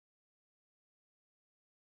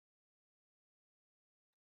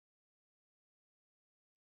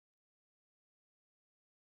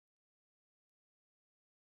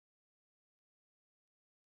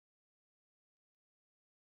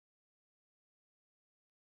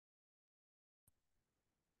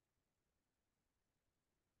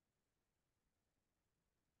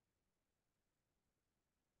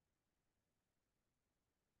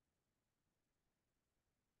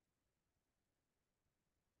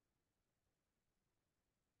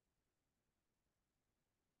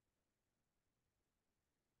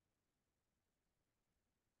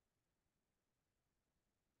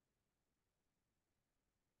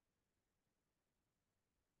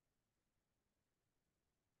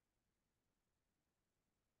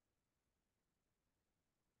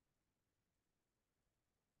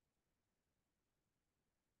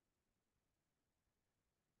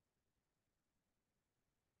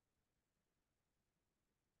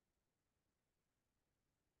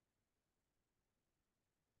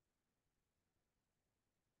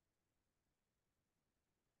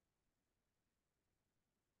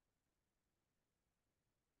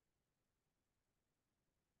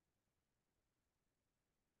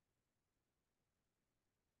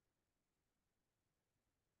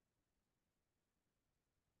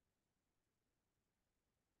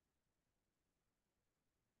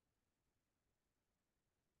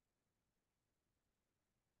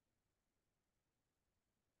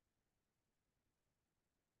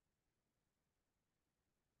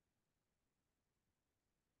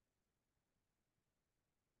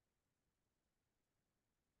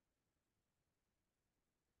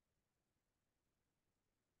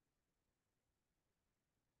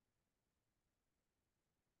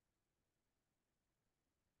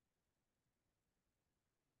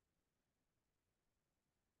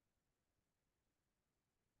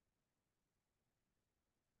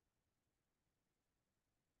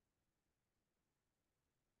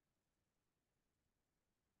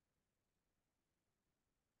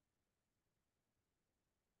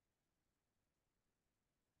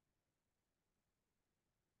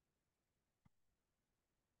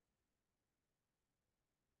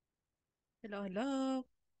Hello, hello.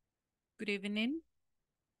 Good evening.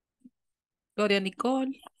 Gloria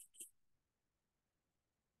Nicole.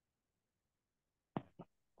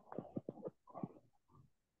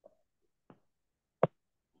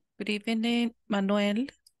 Good evening, Manuel.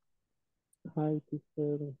 Hi,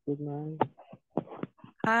 teacher. Good night.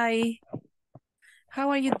 Hi. How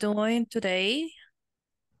are you doing today?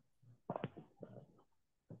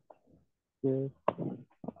 Yes,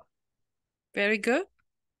 Very good.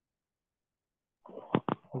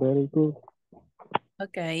 very good.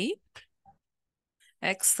 Okay.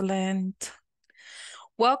 Excellent.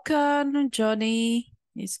 Welcome, Johnny,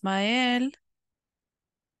 Ismael.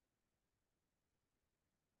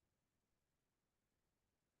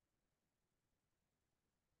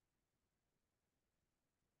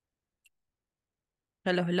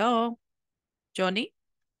 Hello, hello. Johnny,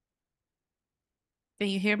 can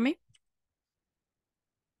you hear me?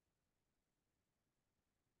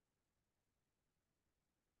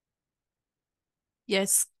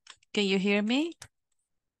 Yes. Can you hear me?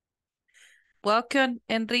 Welcome,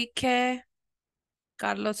 Enrique,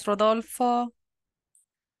 Carlos Rodolfo.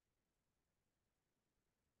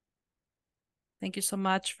 Thank you so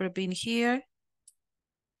much for being here.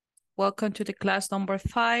 Welcome to the class number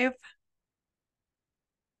 5.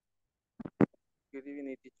 Good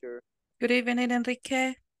evening, teacher. Good evening,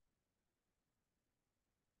 Enrique.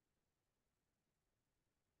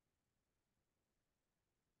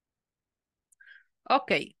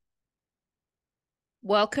 Okay.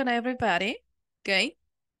 Welcome, everybody. Okay.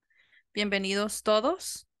 Bienvenidos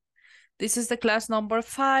todos. This is the class number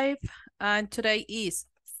 5, and today is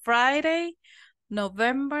Friday,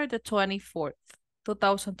 November the 24th,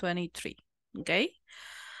 2023. Okay.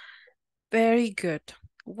 Very good.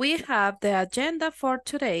 We have the agenda for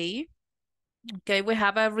today. Okay, we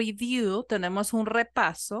have a review. Tenemos un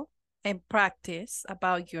repaso en practice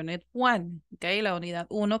about Unit 1. Okay, la unidad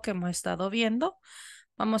 1 que hemos estado viendo.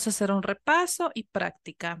 Vamos a hacer un repaso y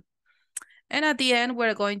práctica. And at the end,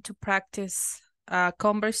 we're going to practice a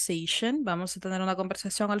conversation. Vamos a tener una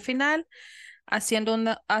conversación al final,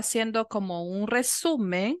 haciendo como un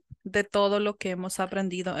resumen de todo lo que hemos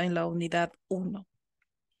aprendido en la unidad 1.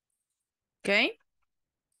 Okay.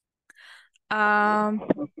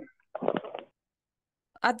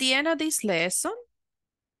 At the end of this lesson,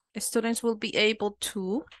 students will be able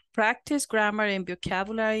to practice grammar and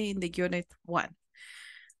vocabulary in the Unit 1.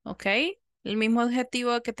 Okay. El mismo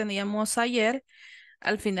objetivo que teníamos ayer.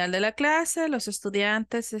 Al final de la clase, los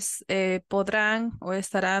estudiantes podrán o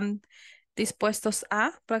estarán dispuestos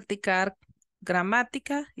a practicar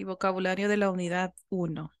gramática y vocabulario de la unidad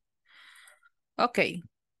 1. Okay,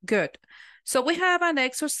 good. So we have an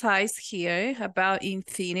exercise here about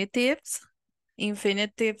infinitives.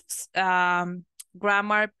 Infinitives,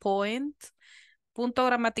 grammar point, punto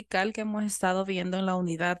gramatical que hemos estado viendo en la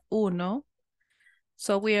unidad 1.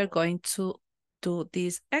 So we are going to do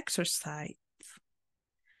this exercise.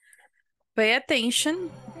 Pay attention.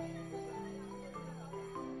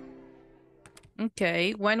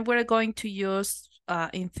 Okay, when we're going to use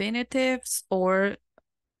infinitives or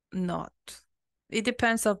not. It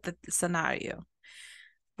depends on the scenario.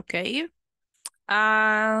 Okay.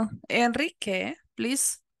 Enrique,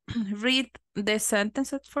 please read the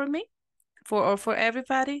sentences for me, for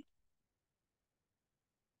everybody.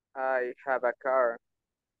 I have a car.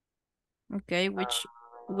 Okay,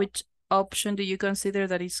 which option do you consider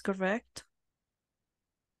that is correct?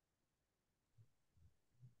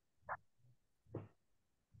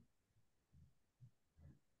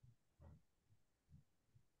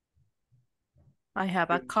 I have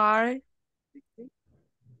a car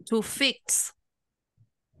to fix.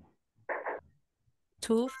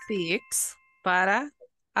 To fix, para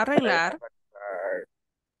arreglar.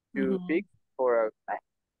 To fix for a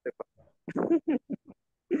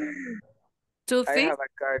To I fix. have a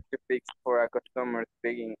car to fix for a customer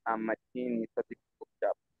speaking a machine is a difficult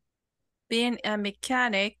job. Being a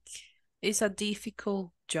mechanic is a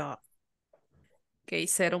difficult job. Okay,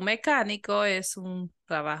 ser un mecánico es un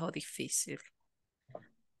trabajo difícil.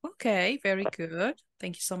 Okay, very good.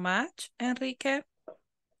 Thank you so much, Enrique.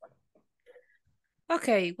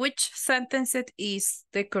 Okay, which sentence is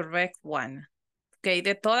the correct one? Okay,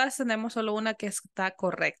 de todas tenemos solo una que está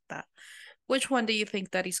correcta. Which one do you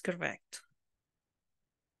think that is correct?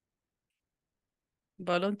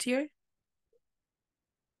 Volunteer?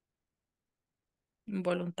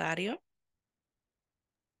 Voluntario?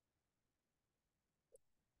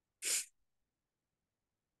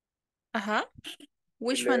 Uh-huh.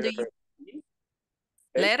 Which one do you...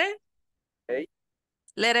 Letter? A.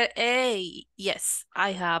 Letter A. Yes,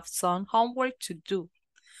 I have some homework to do.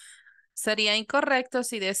 Sería incorrecto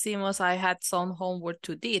si decimos I had some homework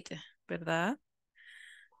to did, ¿verdad?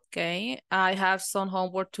 Okay, I have some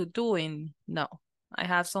homework to doing. No. I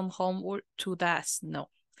have some homework to das.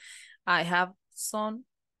 No. I have some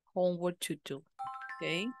homework to do.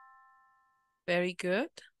 Okay. Very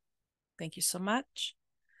good. Thank you so much.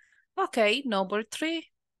 Okay, number 3.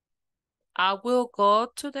 I will go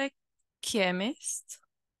to the chemist.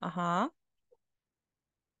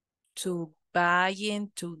 To buy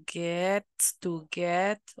in, to get,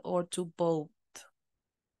 or to both.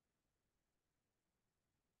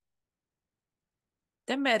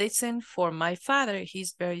 The medicine for my father.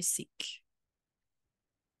 He's very sick.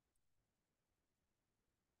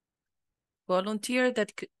 Volunteer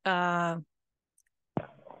that can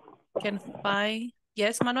find.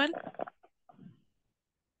 Yes, Manuel?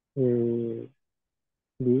 B,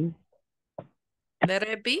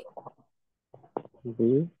 Letter B?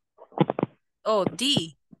 B, Oh,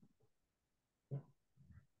 D.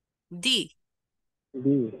 D.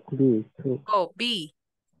 B, two. Oh, B.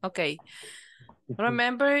 Ok.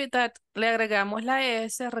 Remember that le agregamos la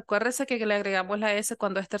S. Recuérdese que le agregamos la S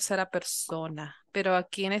cuando es tercera persona. Pero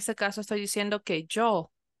aquí en este caso estoy diciendo que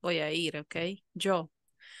yo voy a ir, ¿ok? Yo.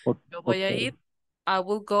 Yo voy a Okay. ir. I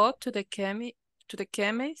will go to the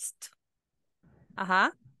chemist.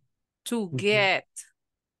 Ajá. To get.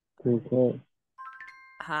 Okay.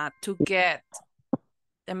 Ajá. To get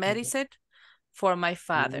the medicine for my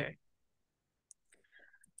father.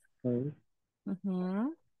 Okay.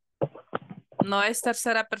 Ujú. No es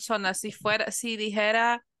tercera persona. Si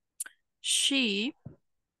dijera she,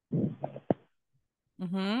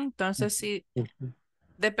 entonces sí,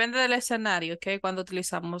 depende del escenario, ¿ok? Cuando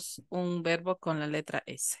utilizamos un verbo con la letra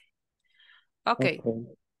S. Ok, Okay.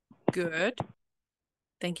 good.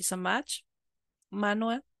 Thank you so much,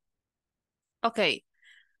 Manuel. Ok,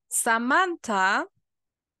 Samantha,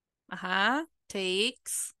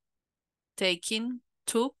 taking,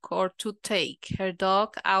 took, or to take her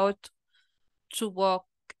dog out to walk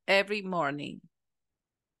every morning.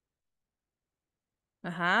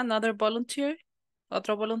 Another volunteer.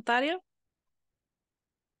 ¿Otro voluntario?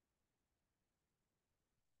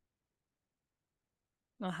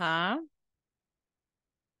 Ajá.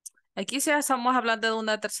 Aquí sí estamos hablando de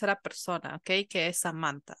una tercera persona, ¿ok? Que es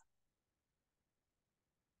Samantha.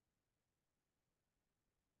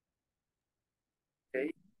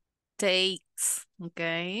 Okay. Takes,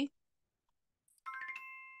 ¿ok?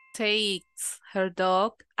 Takes her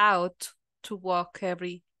dog out to walk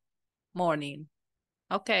every morning.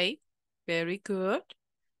 Okay, very good.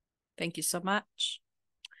 Thank you so much.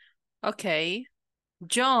 Okay,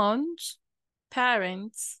 John's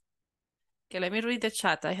parents. Okay, let me read the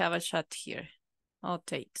chat. I have a chat here. Oh,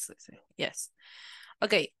 takes. Yes.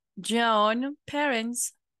 Okay, John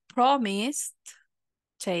parents promised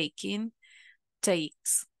taking,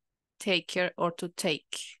 takes, take care, or to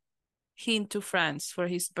take him to France for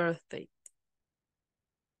his birthday.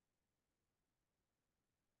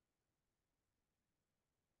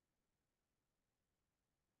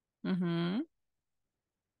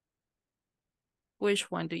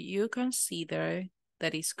 Which one do you consider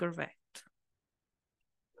that is correct?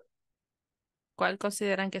 ¿Cuál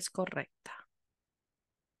consideran que es correcta?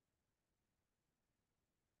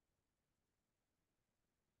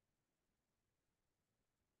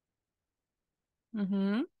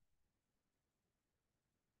 Un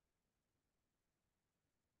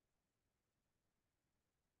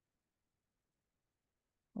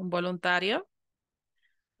voluntario.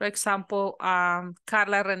 For example,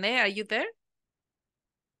 Carla René, are you there?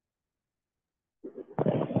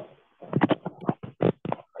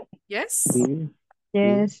 Yes? B,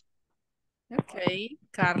 Yes. Okay,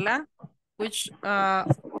 Carla, which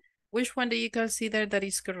one do you consider that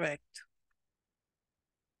is correct?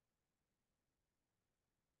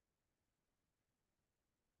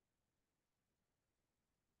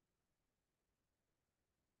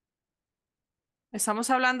 Estamos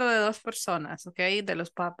hablando de dos personas, ¿ok? De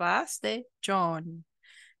los papás de John.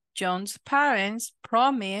 John's parents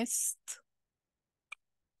promised,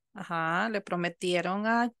 le prometieron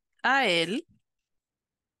a él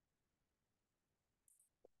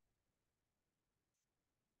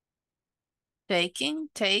taking,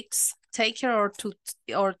 takes, take care, or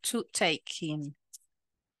to take him.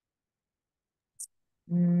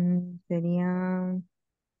 Sería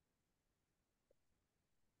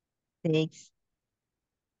takes.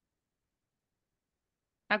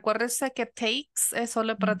 Acuérdese que takes es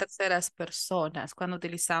solo para terceras personas cuando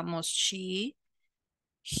utilizamos she,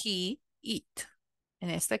 he, it.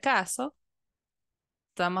 En este caso,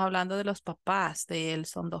 estamos hablando de los papás de él,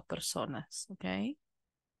 son dos personas, ¿ok?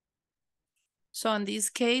 So in this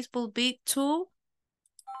case will be to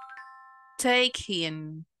take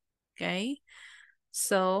in. Okay.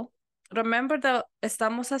 So remember that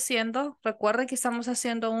recuerden que estamos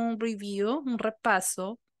haciendo un review, un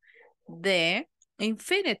repaso de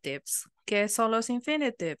infinitives. ¿Qué son los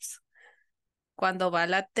infinitives? Cuando va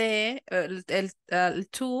la T, el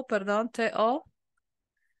to, perdón, T-O,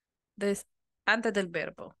 antes del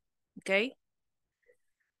verbo. ¿Ok?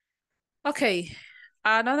 Ok.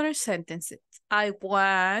 Another sentence. I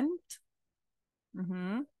want.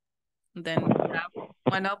 Then we have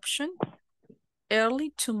one option.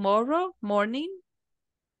 Early tomorrow morning,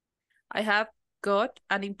 I have got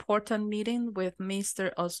an important meeting with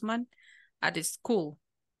Mr. Osman at the school.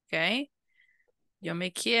 Okay. Yo me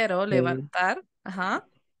quiero levantar. Ajá.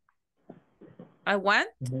 I want.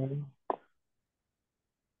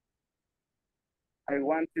 I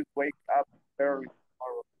want to wake up early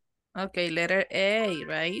tomorrow. Okay, letter A,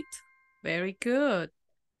 right? Very good.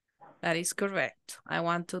 That is correct. I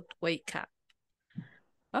want to wake up.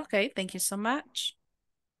 Okay, thank you so much.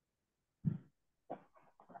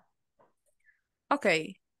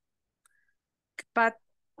 Okay.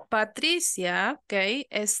 Patricia, okay,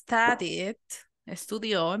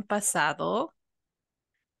 estudió en pasado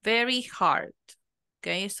very hard.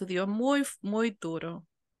 Okay, estudió muy duro.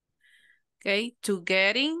 Okay, to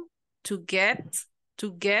get, or get.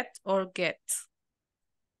 To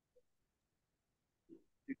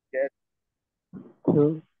get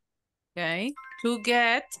To Okay, to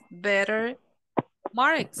get better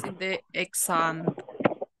marks in the exam.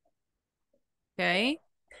 Okay,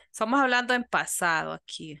 estamos hablando en pasado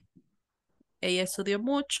aquí. Ella estudió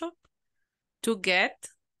mucho to get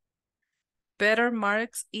better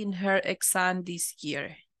marks in her exam this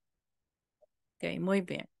year. Okay, muy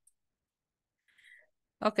bien.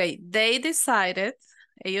 Okay,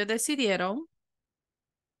 ellos decidieron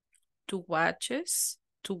to watch,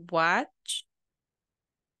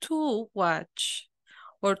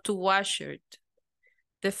 or to watch it,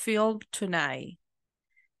 the film tonight.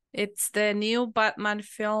 It's the new Batman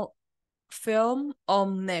film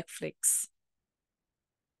on Netflix.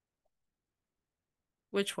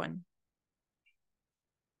 Which one?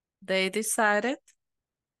 They decided.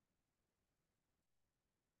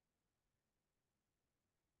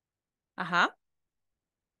 Ajá.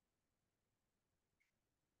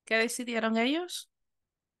 ¿Qué decidieron ellos?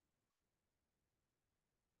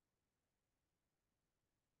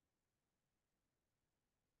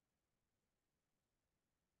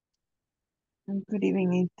 Good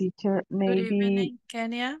evening, teacher. Good Maybe, evening,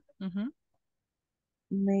 Kenya.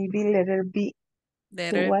 maybe letter B to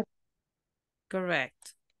Letter, what?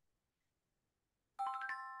 correct.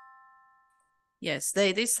 Yes,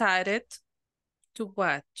 they decided to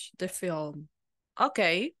watch the film.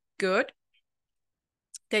 Okay, good.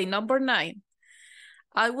 Okay, number 9.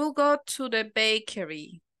 I will go to the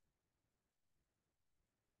bakery.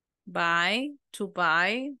 Buy, to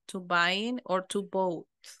buying, or to both.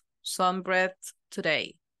 Some bread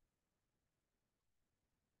today.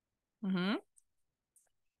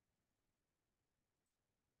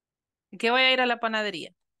 ¿Qué voy a ir a la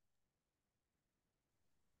panadería?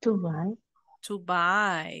 To buy. To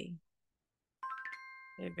buy.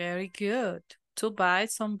 Very good. To buy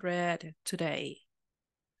some bread today.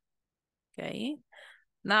 Okay.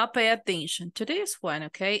 Now pay attention to this one,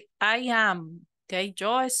 okay? I am, okay?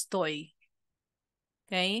 Yo estoy.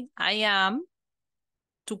 Okay. I am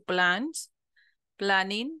to plans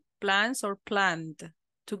or planned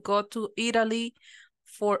to go to Italy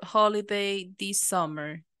for holiday this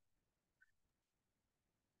summer.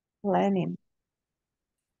 Planning.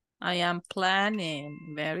 I am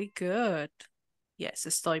planning. Very good. Yes,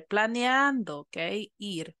 estoy planeando, okay?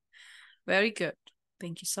 Ir. Very good.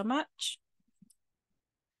 Thank you so much.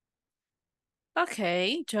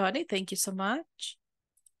 Okay, Johnny, thank you so much.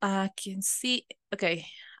 I can see, okay.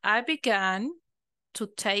 I began to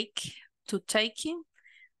taking,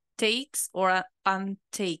 takes, or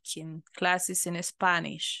untaking classes in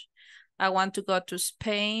Spanish. I want to go to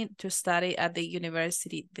Spain to study at the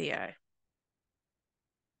university there.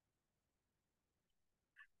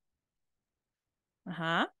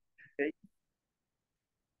 take,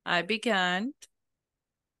 I began.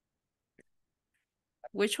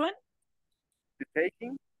 Which one? to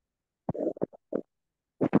taking.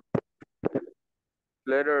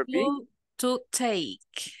 Letter B. To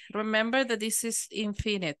take. Remember that this is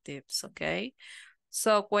infinitives, okay?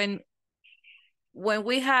 So when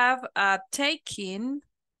we have a taking,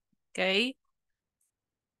 okay,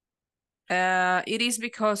 it is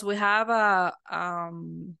because we have a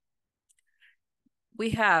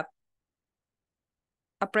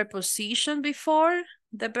preposition before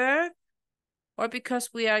the verb, or because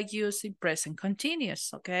we are using present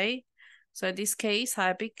continuous, okay? So in this case,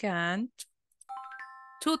 I began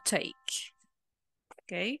to take,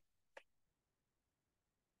 okay?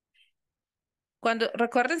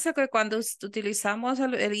 Recuérdense que cuando utilizamos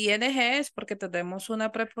el ing es porque tenemos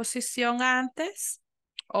una preposición antes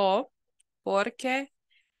o porque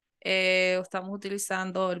estamos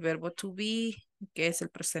utilizando el verbo to be, que es el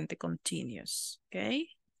presente continuous, ¿ok?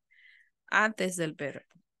 Antes del verbo.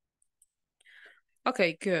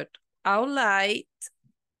 Okay, good. I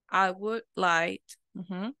would like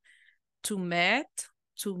to meet,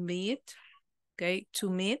 okay, to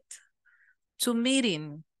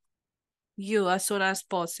meeting you as soon as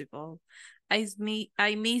possible. I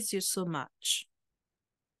miss you so much.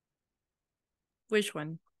 Which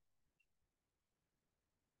one?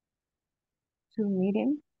 To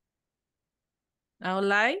meeting. I would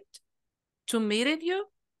like to meet you.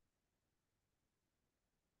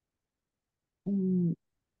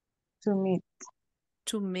 To meet.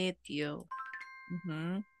 To meet you.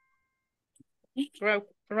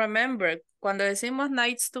 Remember, cuando decimos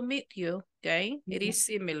nice to meet you, okay, it is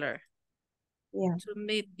similar. Yeah. To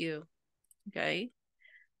meet you, okay.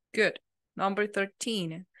 Good. Number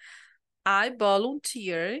 13. I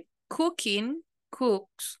volunteer to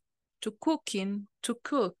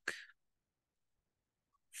cook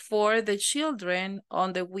for the children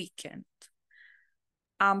on the weekend.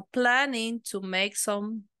 I'm planning to make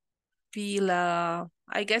some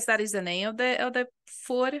I guess that is the name of the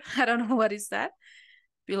food. I don't know what is that.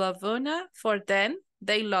 Pilavuna for them.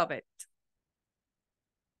 They love it.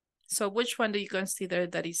 So which one do you consider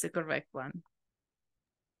that is the correct one?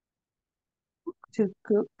 To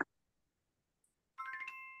cook.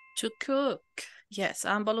 To cook. Yes,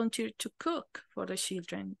 I'm volunteer to cook for the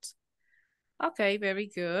children. Okay, very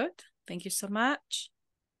good. Thank you so much.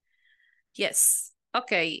 Yes.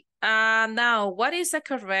 Okay. Now, what is the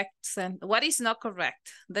correct and what is not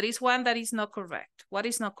correct? There is one that is not correct. What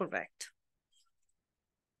is not correct?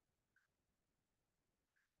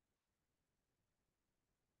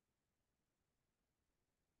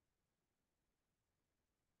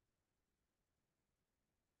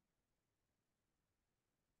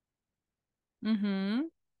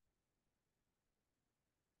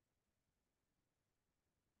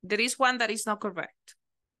 There is one that is not correct.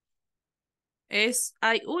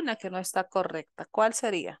 Hay una que no está correcta. ¿Cuál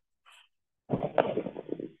sería?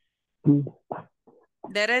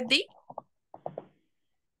 Letter D?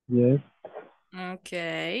 Yes.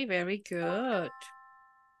 Okay, very good.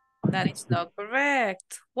 That is not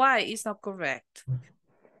correct. Why is not correct?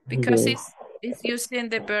 Because Yes. it's using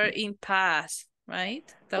the verb in past, right?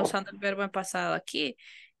 Está usando el verbo en pasado aquí.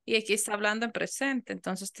 Y aquí está hablando en presente.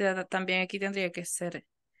 Entonces también aquí tendría que ser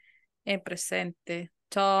en presente.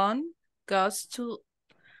 Tom goes to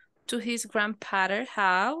his grandfather's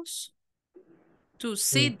house to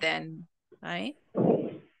see them, right?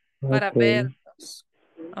 Para Okay. verlos.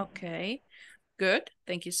 Okay, good.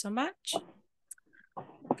 Thank you so much.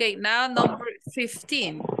 Okay, now number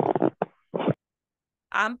 15.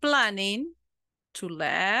 I'm planning to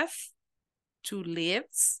live,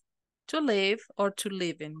 or to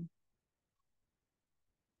live in.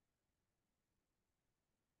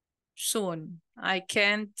 Soon. I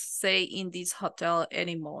can't stay in this hotel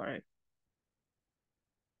anymore.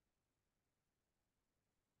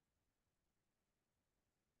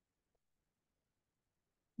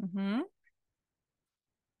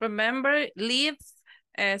 Remember, live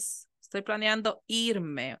es, estoy planeando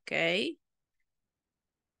irme, ¿ok?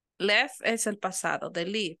 Left es el pasado de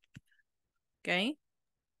live, ¿ok?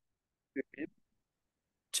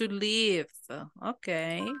 To live,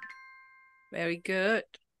 okay. Very good.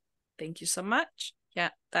 Thank you so much. Yeah,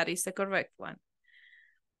 that is the correct one.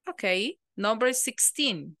 Okay, number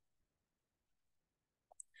 16.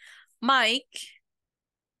 Mike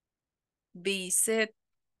visiting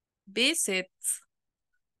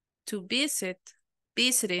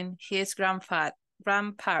his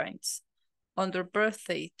grandparents on their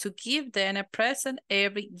birthday to give them a present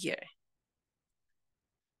every year.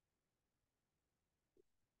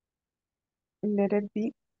 Letter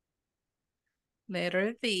B.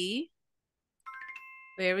 Letter B.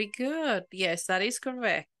 Very good. Yes, that is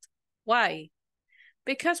correct. Why?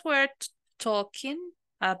 Because we're talking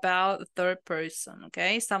about third person,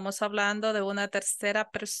 okay? Estamos hablando de una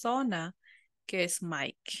tercera persona que es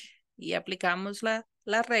Mike. Y aplicamos la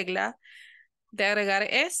regla de agregar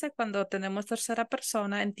ese cuando tenemos tercera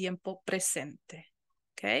persona en tiempo presente.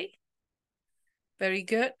 Okay? Very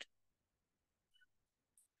good.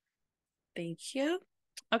 Thank you.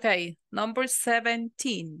 Okay, number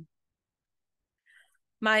 17.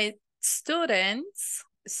 My students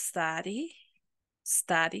study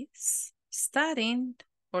studies, studying,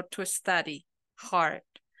 or to study hard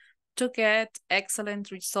to get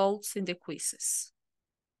excellent results in the quizzes.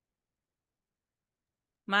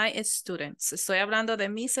 My students. Estoy hablando de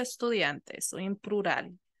mis estudiantes, en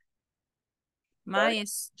plural. My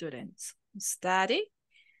students. Study.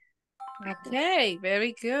 Okay,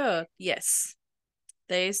 very good. Yes.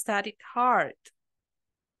 They studied hard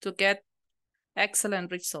to get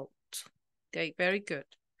excellent results. Okay, very good.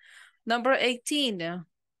 Number 18.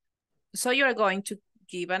 So you're going to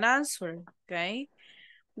give an answer, okay?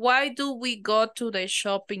 Why do we go to the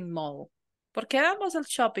shopping mall? ¿Por qué vamos al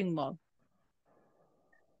shopping mall?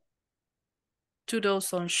 To do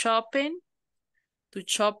some shopping, to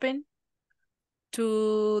shopping,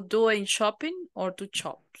 to doing shopping, or to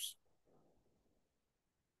shops?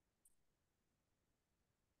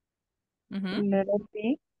 Letter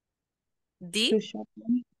B, D, to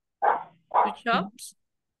shopping. to shops?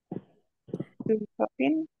 To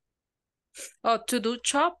shopping. Or to do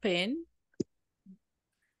shopping,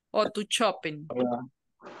 or to shopping?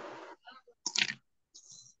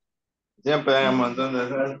 Siempre hay un montón de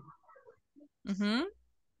hacer.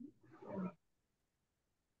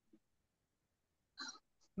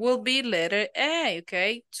 Will be letter A,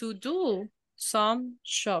 okay? To do some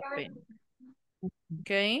shopping,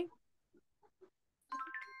 okay?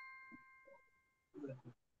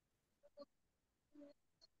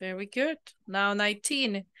 Very good. Now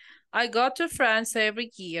 19. I go to France every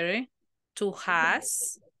year to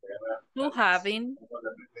has, to having,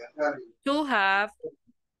 to have,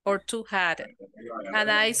 or to had a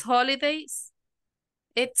nice holidays.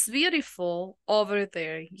 It's beautiful over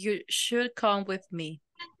there. You should come with me.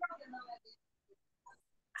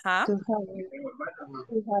 Huh? To having.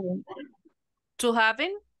 To having. To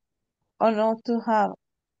having? Oh no, to have.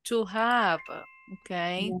 To have,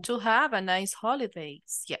 okay. Yeah. To have a nice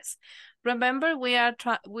holidays. Yes. Remember, we are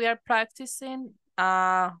practicing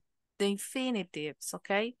the infinitives,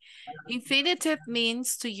 okay? Infinitive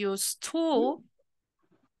means to use to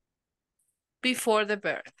before the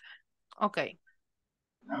verb. Okay.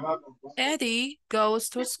 Eddie goes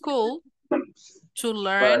to school to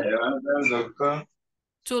learn,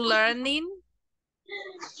 to learning,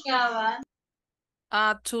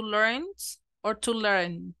 to learn, or to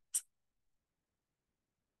learn.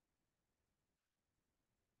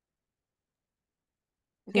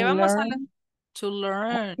 ¿Qué vamos a leer? To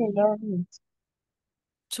learn. To learn.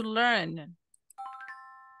 To learn.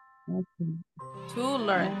 Okay. To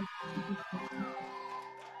learn.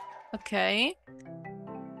 Ok.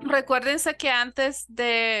 Recuérdense que antes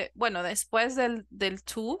de, bueno, después del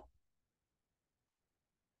to,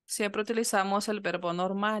 siempre utilizamos el verbo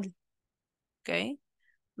normal. Ok.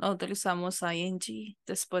 No utilizamos ing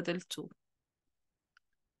después del to.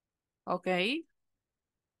 Ok.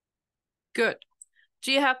 Good.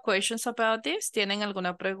 Do you have questions about this? ¿Tienen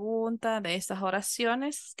alguna pregunta de estas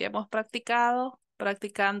oraciones que hemos practicado?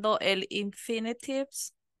 Practicando el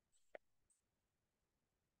infinitives.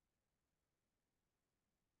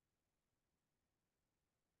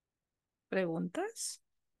 ¿Preguntas?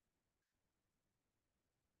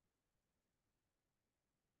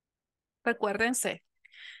 Recuérdense,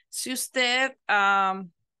 si usted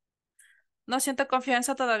no siente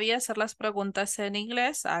confianza todavía hacer las preguntas en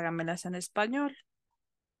inglés, hágamelas en español.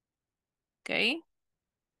 ¿Ok?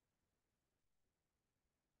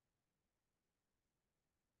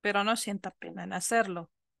 Pero no sienta pena en hacerlo.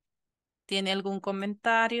 ¿Tiene algún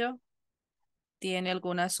comentario? ¿Tiene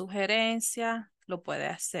alguna sugerencia? Lo puede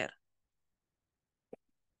hacer.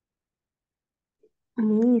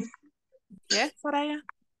 Miss, ¿Yes, Soraya?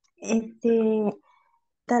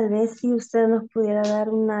 tal vez si usted nos pudiera dar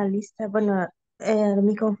una lista, bueno,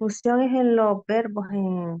 mi confusión es en los verbos,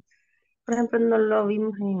 por ejemplo, no lo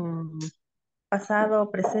vimos en pasado,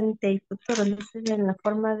 presente y futuro, entonces en la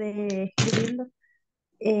forma de escribirlo,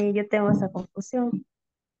 yo tengo esa confusión.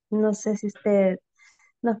 No sé si usted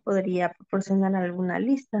nos podría proporcionar alguna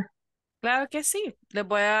lista. Claro que sí. Les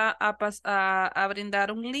voy a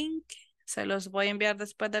brindar un link. Se los voy a enviar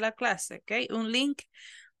después de la clase, ¿ok? Un link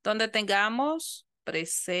donde tengamos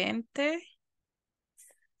presente,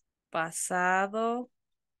 pasado,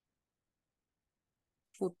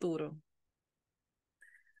 futuro.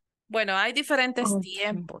 Bueno, hay diferentes Ok.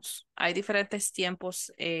 tiempos. Hay diferentes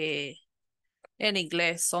tiempos en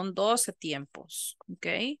inglés. Son 12 tiempos, ¿ok?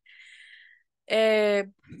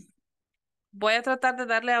 Voy a tratar de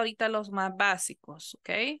darle ahorita los más básicos, ¿ok?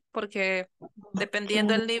 Porque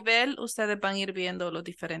dependiendo del nivel, ustedes van a ir viendo los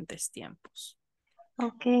diferentes tiempos.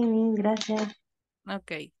 Ok, Miss, gracias.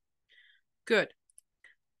 Ok, good.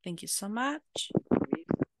 Thank you so much.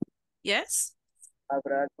 Yes?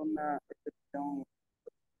 ¿Habrá alguna excepción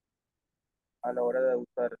a la hora de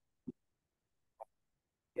usar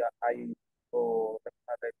ya hay o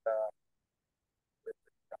la recta.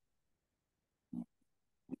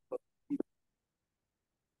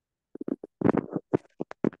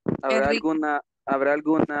 Enrique, Habrá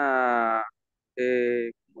alguna,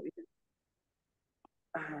 ¿cómo dije?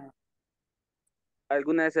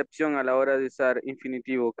 Alguna excepción a la hora de usar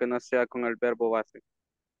infinitivo que no sea con el verbo base?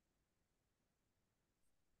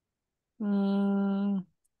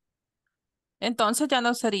 entonces ya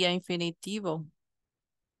no sería infinitivo.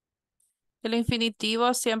 El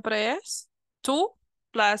infinitivo siempre es to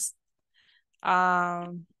plus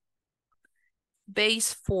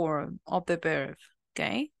base form of the verb.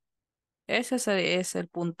 ¿Ok? Ese es el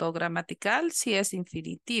punto gramatical si es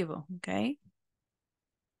infinitivo. ¿Ok?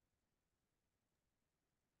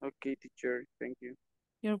 Okay, teacher, thank you.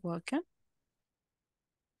 You're welcome.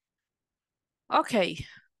 Ok,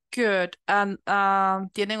 good. And,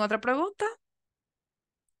 ¿tienen otra pregunta?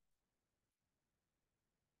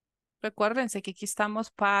 Recuérdense que aquí estamos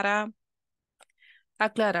para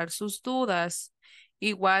aclarar sus dudas.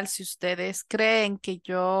 Igual si ustedes creen que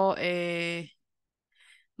yo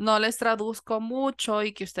no les traduzco mucho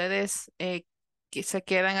y que ustedes que se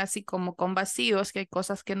quedan así como con vacíos, que hay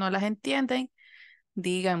cosas que no las entienden,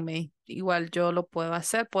 díganme. Igual yo lo puedo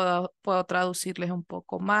hacer, puedo traducirles un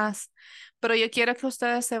poco más, pero yo quiero que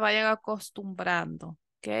ustedes se vayan acostumbrando,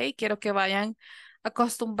 ¿ok? Quiero que vayan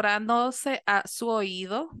acostumbrándose a su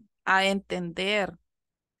oído a entender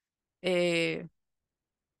eh,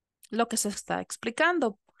 lo que se está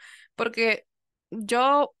explicando, porque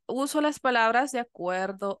yo uso las palabras de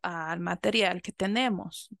acuerdo al material que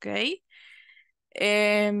tenemos, ¿ok?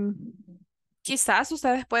 Em, Quizás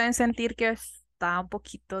ustedes pueden sentir que está un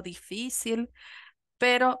poquito difícil,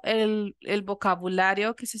 pero el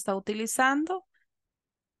vocabulario que se está utilizando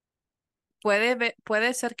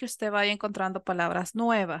puede ser que usted vaya encontrando palabras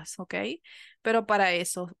nuevas, ¿ok? Pero para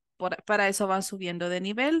eso van subiendo de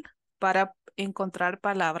nivel, para encontrar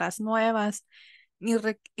palabras nuevas y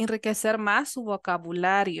enriquecer más su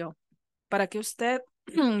vocabulario, para que usted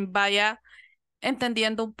vaya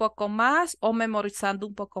entendiendo un poco más o memorizando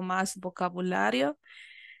un poco más vocabulario.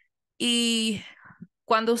 Y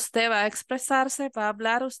cuando usted va a expresarse, va a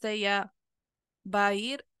hablar, usted ya va a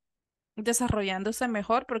ir desarrollándose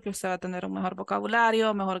mejor porque usted va a tener un mejor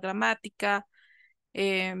vocabulario, mejor gramática.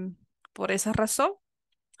 Em, por esa razón,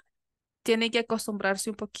 tiene que acostumbrarse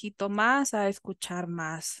un poquito más a escuchar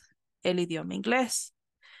más el idioma inglés.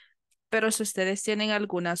 Pero si ustedes tienen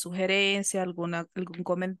alguna sugerencia, algún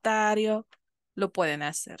comentario, lo pueden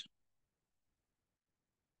hacer.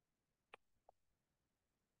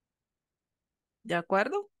 ¿De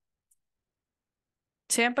acuerdo?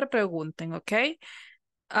 Siempre pregunten, ¿ok?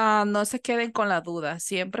 No se queden con la duda,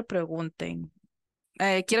 siempre pregunten.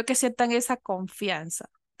 Quiero que sientan esa confianza,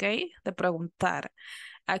 ¿ok? De preguntar.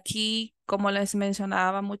 Aquí, como les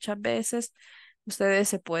mencionaba muchas veces, ustedes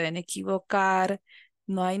se pueden equivocar,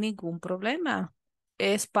 no hay ningún problema.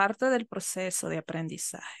 Es parte del proceso de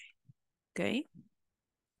aprendizaje, ¿ok?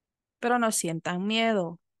 Pero no sientan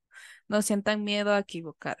miedo a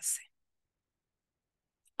equivocarse.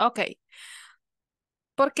 Ok,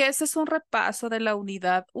 porque ese es un repaso de la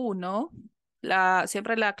unidad 1.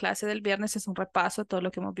 Siempre la clase del viernes es un repaso de todo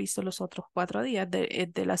lo que hemos visto los otros 4 días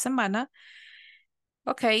de la semana.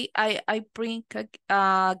 Ok, I bring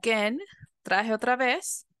again, traje otra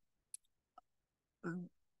vez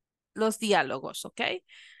los diálogos, ok?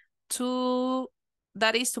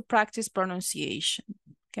 That is to practice pronunciation,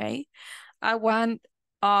 okay? I want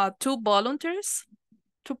 2 volunteers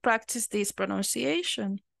to practice this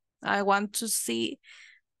pronunciation. I want to see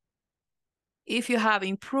if you have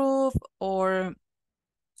improved or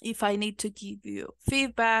if I need to give you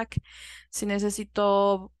feedback, si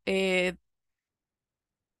necesito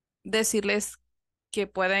decirles que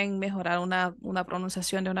pueden mejorar una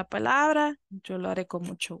pronunciación de una palabra, yo lo haré con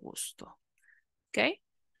mucho gusto. ¿Ok?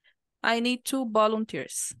 I need 2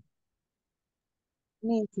 volunteers.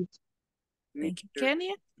 Me, teacher. Me, Thank you, teacher,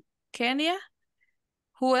 Kenia. Kenia.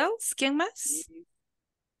 Who else? ¿Quién más?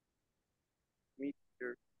 me,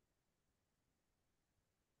 teacher,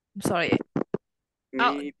 I'm sorry.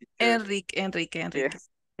 Oh, me, teacher. Enrique. Yes.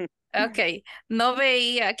 Ok, no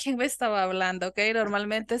veía quién me estaba hablando, ok.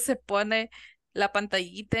 Normalmente se pone la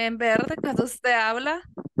pantallita en verde cuando usted habla,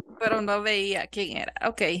 pero no veía quién era.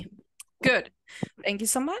 Ok, good. Thank you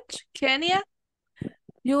so much. Kenia,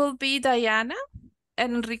 you will be Diana,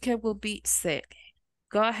 and Enrique will be Celia.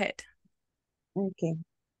 Go ahead. Okay.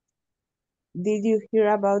 Did you hear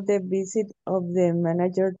about the visit of the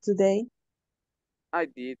manager today? I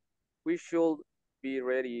did. We should be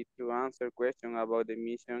ready to answer questions about the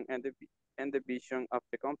mission and the vision of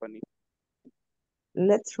the company.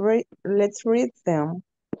 Let's read them.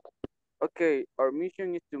 Okay, our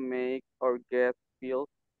mission is to make our guests feel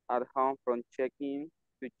at home from check-in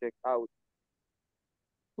to check-out.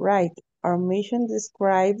 Right. Our mission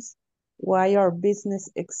describes why our business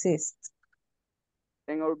exists.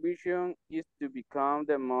 And our vision is to become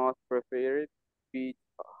the most preferred beach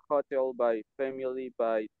hotel by family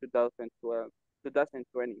by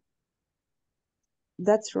 2020.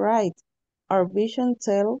 That's right. Our vision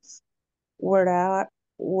tells where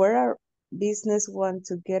our business want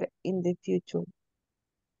to get in the future.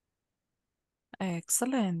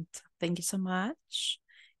 Excellent. Thank you so much.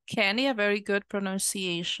 Kenny, a very good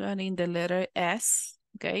pronunciation in the letter S.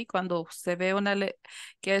 Okay, cuando usted ve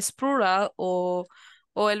que es plural o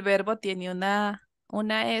el verbo tiene una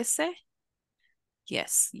S,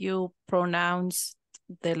 yes, you pronounce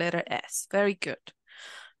the letter S. Very good.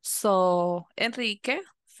 So, Enrique,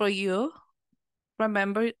 for you,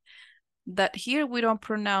 remember that here we don't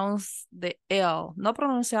pronounce the L. No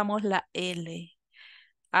pronunciamos la L.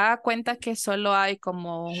 Haga cuenta que solo hay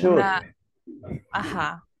como una...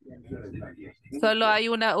 Ajá. Solo hay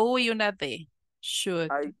una U y una D. Should.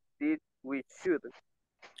 We should.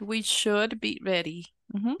 We should be ready.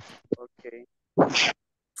 Okay.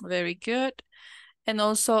 Very good. And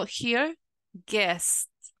also here, guest.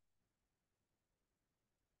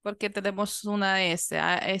 Porque tenemos una S.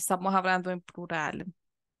 Estamos hablando en plural.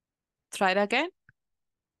 Try it again.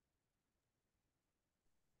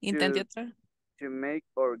 Intente otra. To make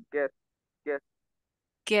our guest.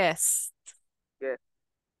 Guest.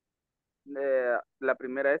 La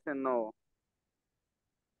primera S no.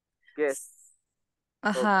 Guest.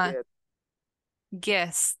 Ajá.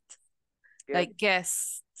 Guest. Guest. Like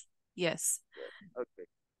guest. Yes. Okay.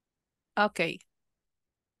 Okay.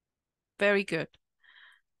 Very good.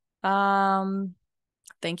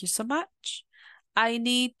 Thank you so much. I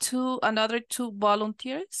need another two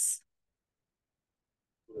volunteers.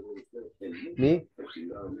 Me?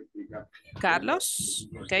 Carlos.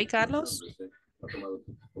 Okay, Carlos.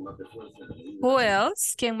 Who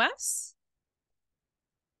else? ¿Quién más?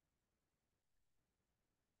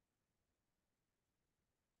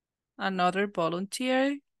 Another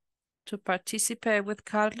volunteer to participate with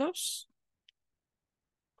Carlos.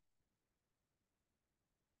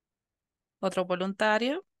 Otro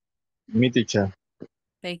voluntario. Me, teacher.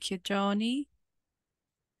 Thank you, Johnny.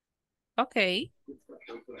 Okay.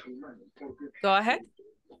 Go ahead.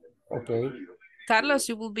 Okay. Carlos,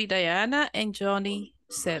 you will be Diana and Johnny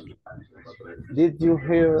Seth. Did you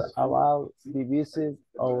hear about the visit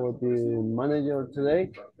of the manager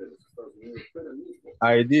today?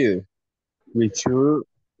 I did. We should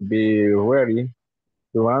be ready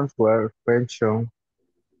to answer questions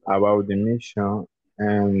about the mission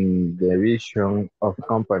and the vision of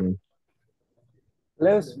company.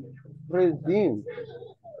 Let's read them.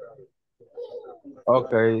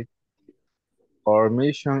 Okay. Our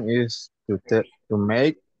mission is to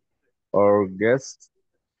make our guests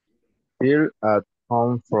feel at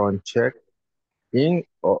home from check-in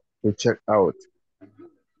or to check-out.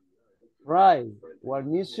 Right. Our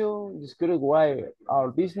mission describes why our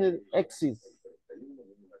business exists.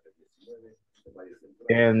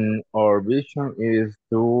 And our vision is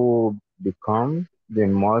to become the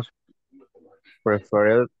most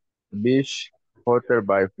preferred beach hotel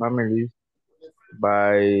by families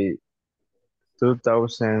by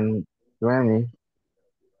 2020.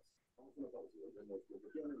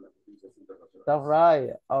 That's right.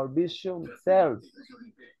 Our vision tells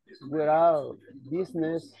where our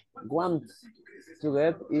business wants to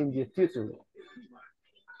get in the future.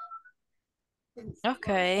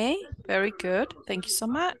 Okay, very good. Thank you so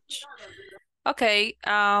much. Okay,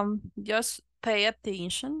 just pay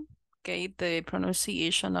attention. Okay, the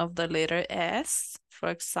pronunciation of the letter S, for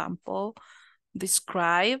example,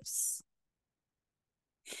 describes,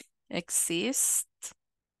 exist.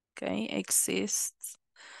 Okay, exists.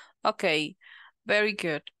 Okay, very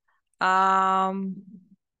good.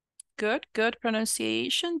 Good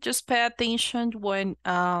pronunciation. Just pay attention when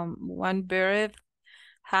one verb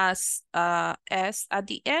has S at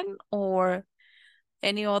the end or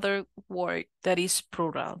any other word that is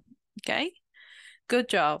plural. Okay, good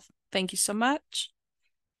job. Thank you so much.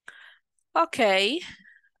 Okay,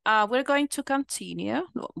 we're going to continue.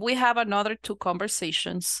 We have another two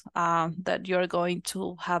conversations that you're going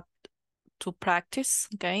to have to practice,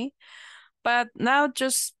 okay? But now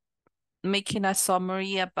just making a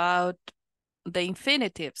summary about the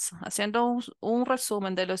infinitives, haciendo un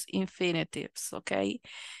resumen de los infinitives, okay?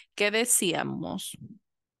 ¿Qué decíamos?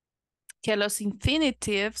 Que los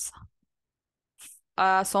infinitives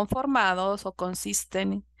son formados o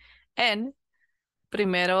consisten en,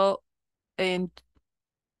 primero, en,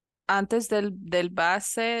 antes del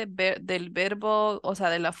base, del verbo, o sea,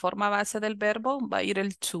 de la forma base del verbo, va a ir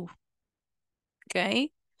el to.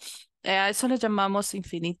 ¿Ok? A eso le llamamos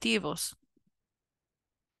infinitivos.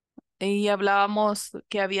 Y hablábamos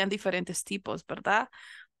que habían diferentes tipos, ¿verdad?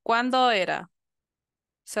 ¿Cuándo era?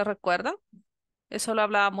 ¿Se recuerda? Eso lo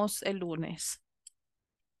hablábamos el lunes.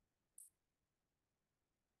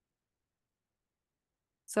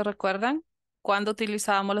 ¿Se recuerdan? ¿Cuándo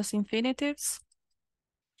utilizábamos los infinitives?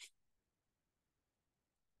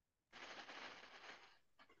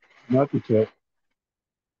 No, teacher.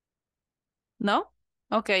 ¿No?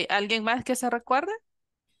 Ok, ¿alguien más que se recuerde?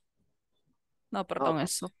 No, No, perdón,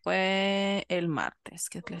 eso fue el martes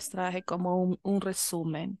que les traje como un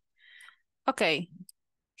resumen. Ok,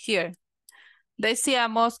 here.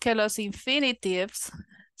 Decíamos que los infinitives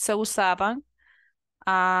se usaban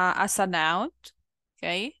as a noun,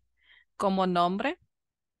 ok, como nombre.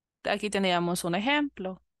 Aquí teníamos un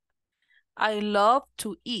ejemplo. I love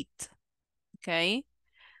to eat, ok.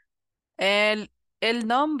 El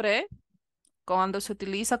nombre, cuando se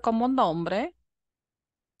utiliza como nombre,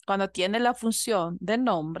 cuando tiene la función de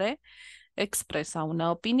nombre, expresa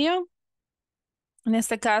una opinión. En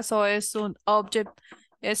este caso es un object,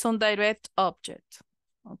 es un direct object,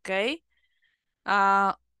 ¿ok?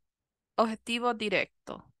 Ah, objetivo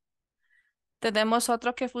directo. Tenemos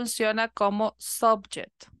otro que funciona como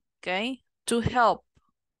subject, ¿ok? To help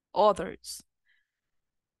others.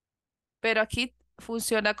 Pero aquí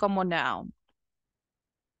funciona como noun,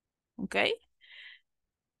 ¿ok?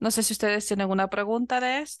 No sé si ustedes tienen una pregunta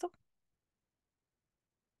de esto.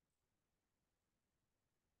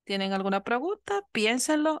 ¿Tienen alguna pregunta?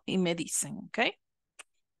 Piénsenlo y me dicen, ¿ok?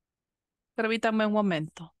 Permítanme un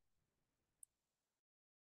momento.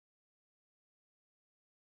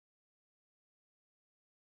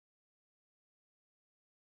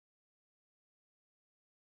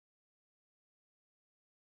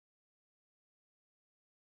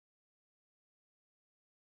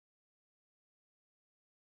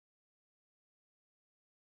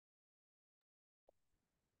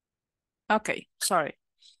 Ok, sorry.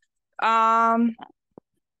 Um,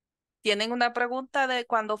 ¿Tienen una pregunta de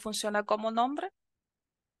cuándo funciona como nombre?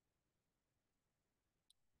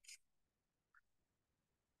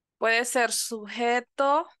 Puede ser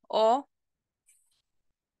sujeto o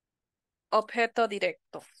objeto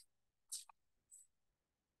directo,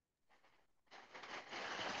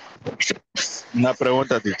 Una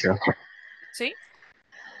pregunta, teacher. ¿sí?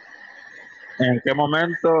 ¿En qué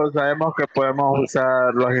momento sabemos que podemos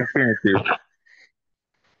usar los infinitivos?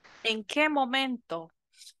 ¿En qué momento?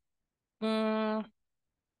 Mm,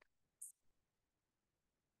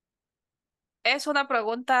 es una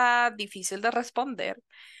pregunta difícil de responder,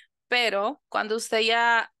 pero cuando usted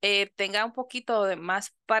ya tenga un poquito de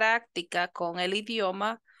más práctica con el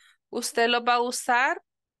idioma, usted lo va a usar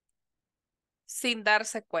sin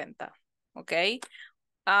darse cuenta, ¿ok?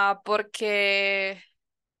 Porque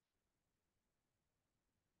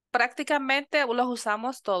prácticamente los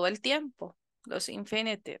usamos todo el tiempo, los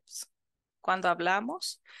infinitives. Cuando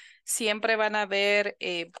hablamos, siempre van a haber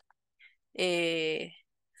eh,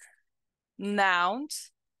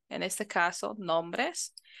 nouns, en este caso,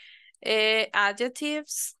 nombres,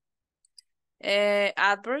 adjectives,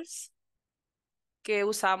 adverbs, que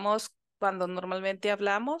usamos cuando normalmente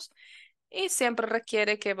hablamos y siempre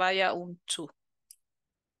requiere que vaya un to.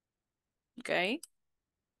 ¿Ok?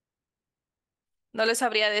 No les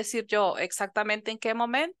sabría decir yo exactamente en qué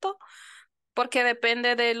momento, porque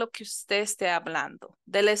depende de lo que usted esté hablando,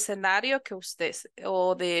 del escenario que usted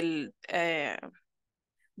o del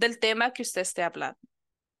tema que usted esté hablando.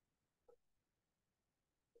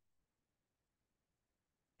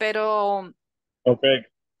 Pero Ok.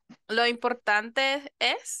 lo importante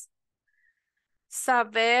es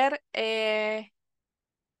saber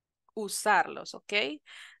usarlos, ¿ok?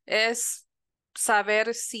 Es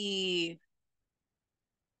saber si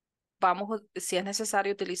si es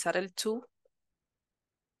necesario utilizar el to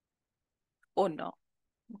o no,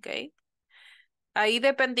 ¿ok? Ahí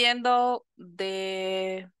dependiendo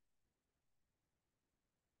del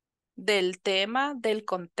tema, del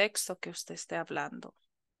contexto que usted esté hablando.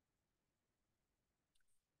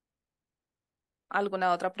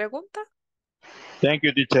 ¿Alguna otra pregunta? Thank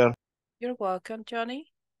you, teacher. You're welcome,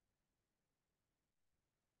 Johnny.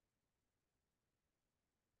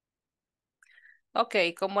 Ok,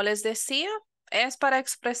 como les decía, es para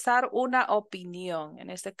expresar una opinión. En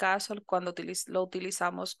este caso, cuando lo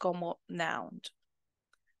utilizamos como noun.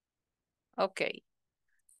 Ok.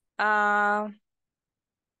 Ah,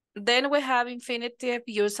 Then we have infinitive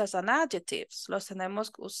used as an adjectives. Los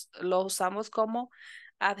usamos como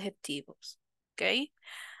adjetivos. ¿Ok?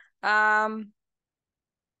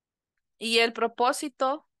 Y el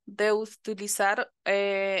propósito de utilizar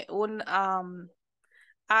un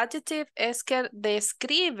adjective es que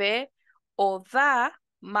describe o da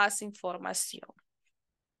más información.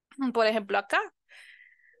 Por ejemplo, acá,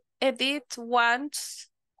 Edith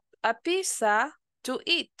wants a pizza to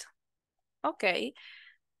eat. Ok,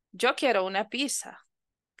 yo quiero una pizza.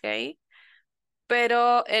 Ok,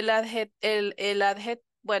 pero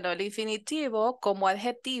bueno, el infinitivo como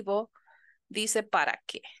adjetivo dice para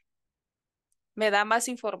qué. Me da más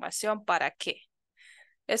información para qué.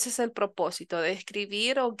 Ese es el propósito, de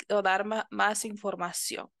escribir o dar más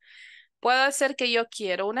información. Puede ser que yo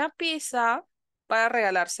quiero una pizza para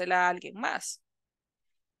regalársela a alguien más.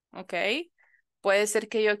 ¿Ok? Puede ser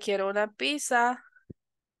que yo quiero una pizza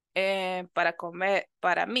para comer,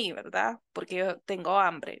 para mí, ¿verdad? Porque yo tengo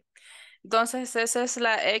hambre. Entonces, esa es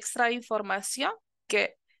la extra información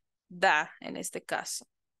que da en este caso.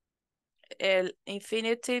 El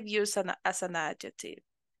infinitive used as an adjective.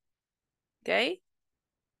 ¿Ok?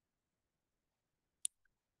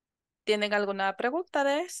 ¿Tienen alguna pregunta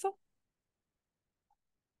de esto?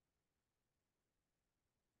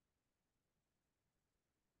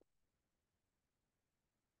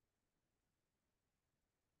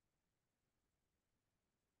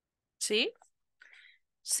 ¿Sí?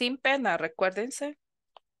 Sin pena, recuérdense.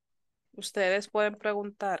 Ustedes pueden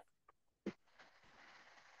preguntar.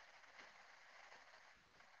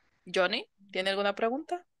 Johnny, ¿tiene alguna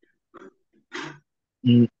pregunta?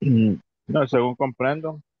 No, según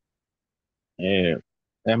comprendo, eh,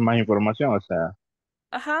 es más información, o sea,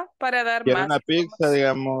 Ajá, para dar quiero más una pizza, información.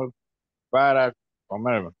 digamos, para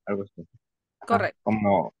comer, algo así. Ajá, Correcto.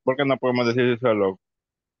 como, porque no podemos decir solo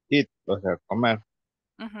eat, o sea, comer.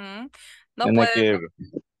 Ujú. No Tiene puede, que ir.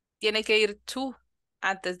 tiene que ir to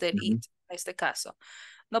antes del eat, Ujú, en este caso.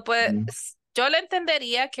 No puede, ujú, yo le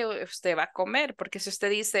entendería que usted va a comer, porque si usted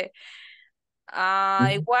dice,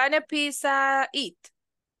 I ujú. want a pizza, eat.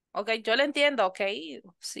 Ok, yo le entiendo, ok,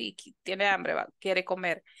 sí, tiene hambre, quiere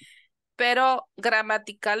comer. Pero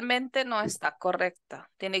gramaticalmente no está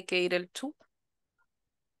correcta. Tiene que ir el to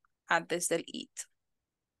antes del eat.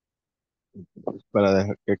 Para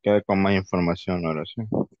dejar que quede con más información ahora sí.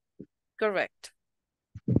 Correcto.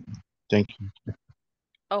 Thank you.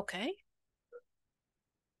 Ok,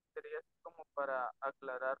 Sería así como para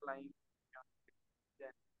aclarar la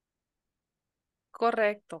información.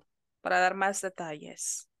 correcto. Para dar más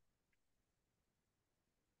detalles.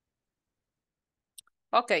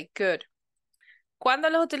 Ok, good. ¿Cuándo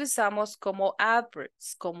los utilizamos como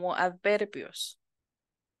adverbs, como adverbios?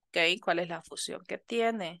 Ok, ¿cuál es la función que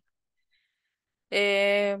tiene?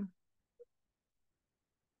 En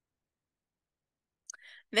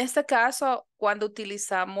este caso, cuando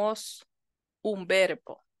utilizamos un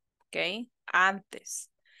verbo, ok,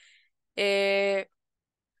 antes. Eh,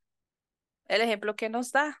 el ejemplo que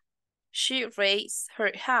nos da, she raised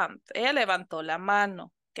her hand. Ella levantó la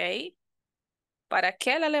mano, ok. ¿Para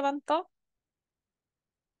qué la levantó?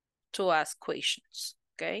 To ask questions,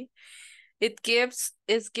 ok. It gives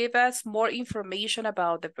us more information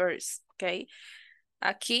about the verse, ok.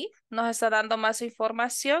 Aquí nos está dando más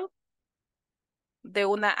información de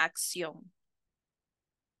una acción.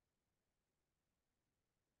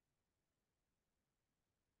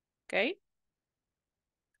 ¿Ok?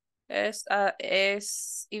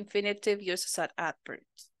 Es infinitive uses an adverb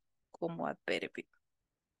como adverbio.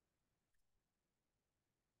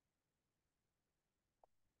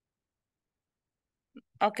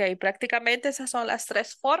 Ok, prácticamente esas son las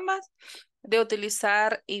tres formas de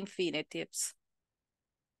utilizar infinitives.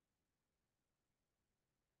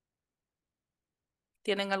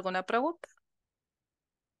 ¿Tienen alguna pregunta?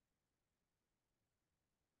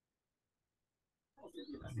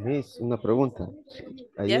 Miss, una pregunta.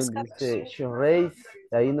 Ahí Yes, donde Carlos. dice she raised,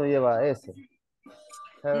 ahí no lleva S.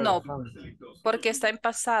 Her No, hand. porque está en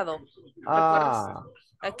pasado. ¿Recuerdas? Ah,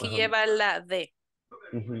 Aquí ajá. lleva la de.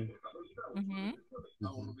 Ujú, Ujú.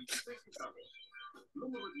 ujú.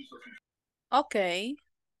 Ok.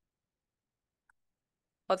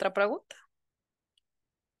 ¿Otra pregunta?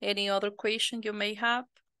 Any other question you may have?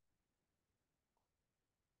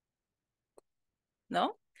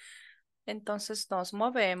 ¿No? Entonces nos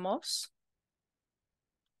movemos.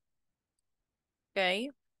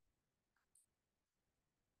 Ok.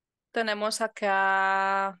 Tenemos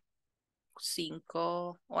acá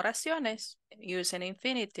 5 oraciones using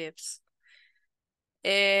infinitives.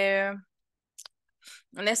 En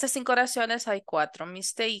estas 5 oraciones hay 4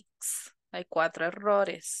 mistakes, hay 4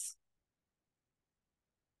 errores.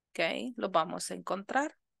 Ok, lo vamos a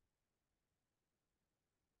encontrar.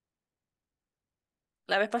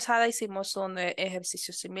 La vez pasada hicimos un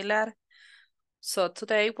ejercicio similar. So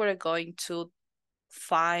today we're going to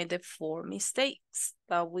find the 4 mistakes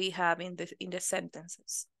that we have in the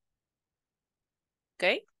sentences.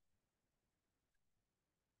 Okay?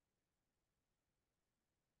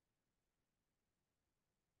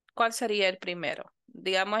 ¿Cuál sería el primero?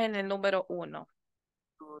 Digamos en el número 1.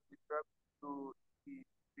 To distribute.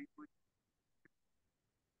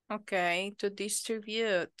 Ok, to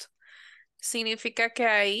distribute. Significa que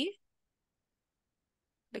ahí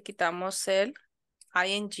le quitamos el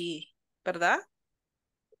ing, ¿verdad?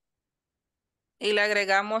 Y le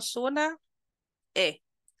agregamos una e.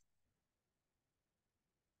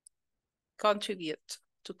 Contribute,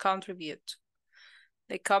 to contribute.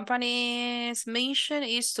 The company's mission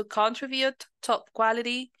is to contribute top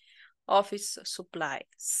quality office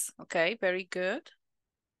supplies. Okay, very good.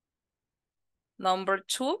 Number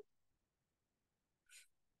 2.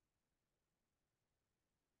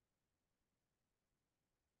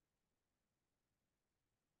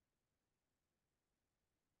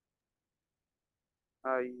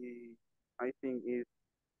 I think is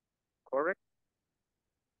correct.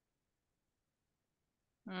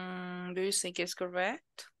 Do you think it's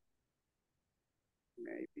correct?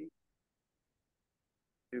 Maybe.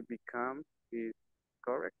 To become is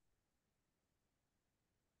correct.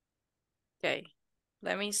 Okay,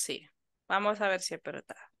 let me see. Vamos a ver si es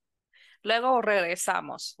verdad. Luego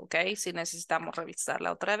regresamos, ok, si necesitamos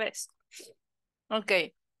revisarla otra vez.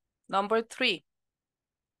 Ok, number 3.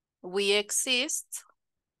 We exist.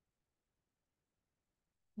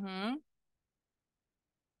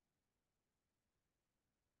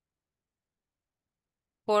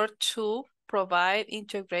 For to provide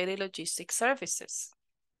integrated logistic services.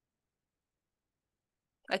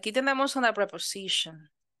 Aquí tenemos una preposition.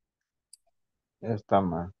 Está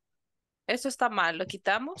mal. Esto está mal, ¿lo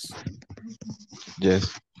quitamos?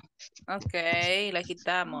 Yes. Ok, la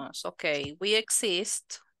quitamos. Ok, we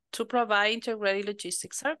exist to provide integrated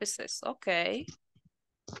logistic services. Ok.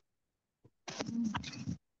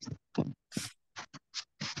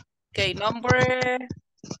 Ok, number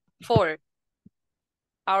 4.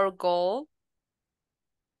 Our goal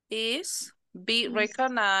is be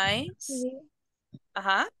recognized.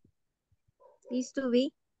 Ajá. Is to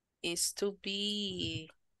be. Is to be.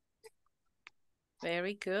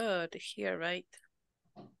 Very good here, right?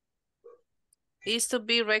 Is to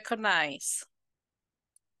be recognized.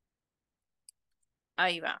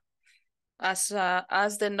 Ahí va. As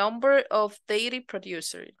the number of dairy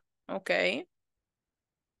producers. Okay.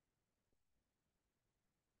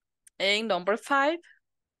 And number 5.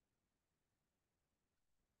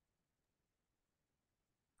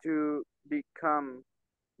 To become,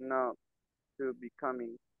 not to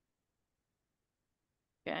becoming.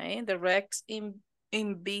 Okay. Direct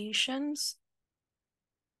ambitions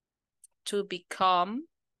to become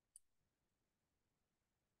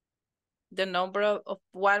the number of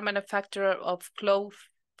one manufacturer of clothes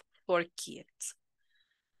for kids.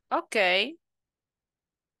 Okay.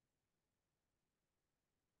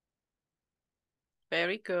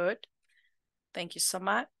 Very good. Thank you so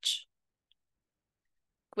much.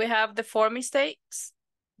 We have the 4 mistakes.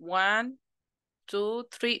 1, 2,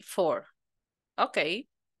 3, 4. Okay.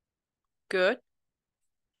 Good.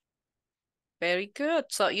 Very good.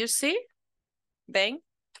 So you see, ven,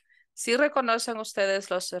 sí reconocen ustedes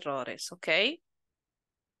los errores, ¿ok?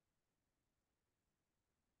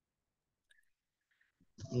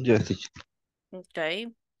 Yes, teacher. Okay,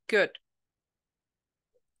 good.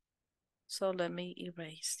 So let me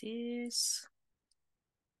erase this.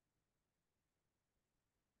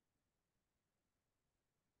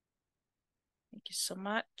 Thank you so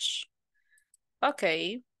much.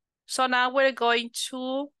 Okay, so now we're going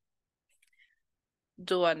to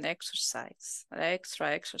do an exercise, an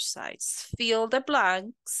extra exercise. Fill the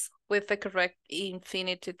blanks with the correct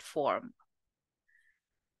infinitive form.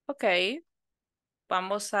 Okay,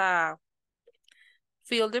 vamos a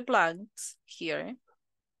fill the blanks here.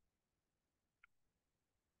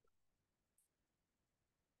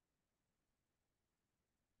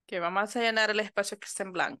 Que vamos a llenar el espacio que está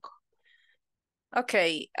en blanco. Ok,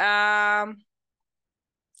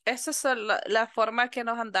 esta es la forma que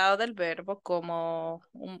nos han dado del verbo como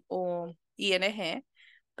un ing,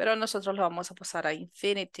 pero nosotros lo vamos a pasar a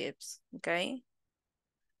infinitives, ok.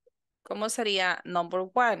 ¿Cómo sería number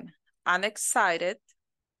 1? I'm excited.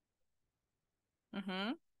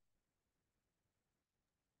 To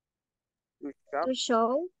shop. To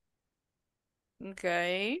show. Ok.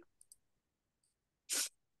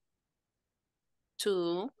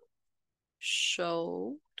 To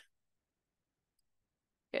show.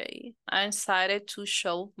 Okay. I'm excited to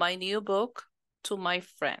show my new book to my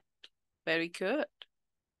friend. Very good.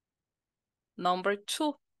 Number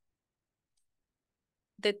 2.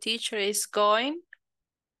 The teacher is going.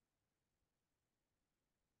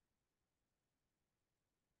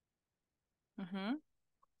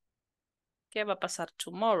 ¿Qué va a pasar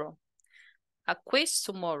tomorrow? A quiz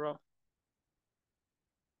tomorrow.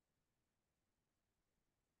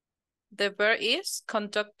 The verb is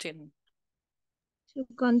conducting. To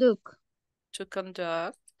conduct. To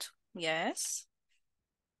conduct, yes.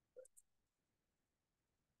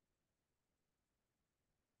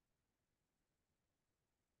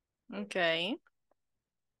 Okay.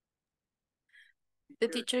 The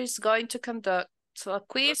teacher is going to conduct a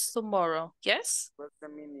quiz tomorrow, yes? What's the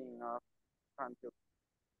meaning of conduct?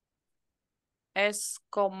 Es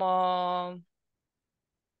como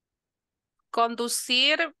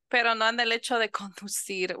conducir, pero no en el hecho de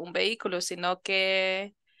conducir un vehículo, sino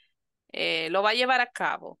que lo va a llevar a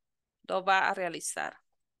cabo, lo va a realizar.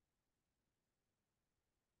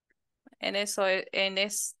 En eso,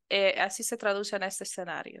 así se traduce en este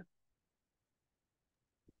escenario.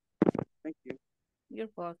 Thank you.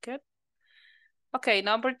 You're welcome. Okay,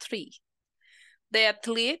 number 3. The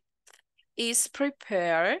athlete is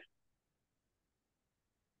prepared.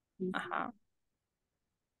 Ajá.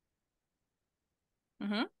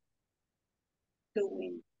 To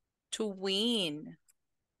win. To win.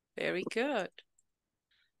 Very good.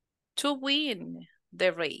 To win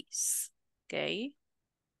the race. Okay.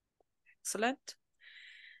 Excellent.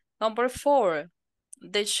 Number 4.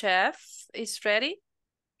 The chef is ready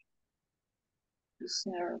To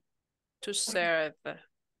serve. to serve.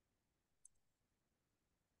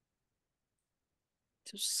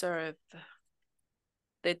 To serve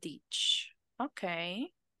the dish.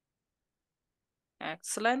 Okay.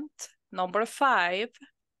 Excellent. Number 5.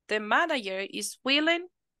 The manager is willing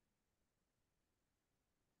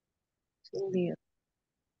To lead.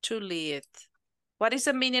 to lead. What is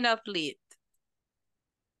the meaning of lead?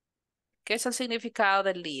 ¿Qué es el significado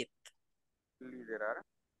de lead? Liderar.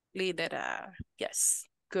 Liderar. Yes.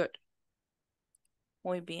 Good.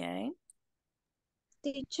 Muy bien.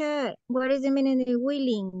 Teacher, what is the meaning of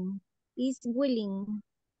willing? Is willing.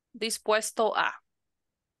 Dispuesto a.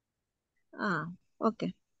 Ah,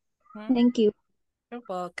 okay. Hmm. Thank you. You're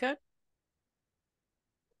welcome.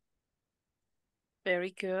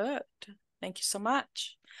 Very good. Thank you so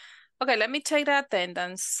much. Okay, let me take the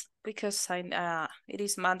attendance because it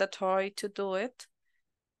is mandatory to do it.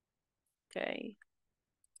 Okay.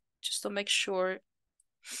 Just to make sure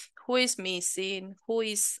who is missing, who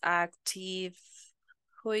is active,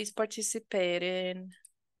 who is participating.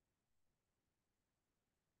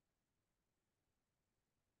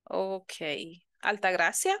 Okay.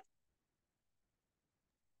 Altagracia.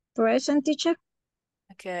 Present, teacher.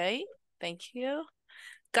 Okay. Thank you.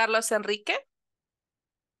 Carlos Enrique.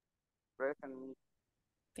 Present.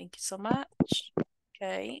 Thank you so much.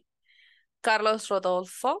 Okay. Carlos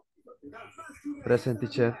Rodolfo. Present,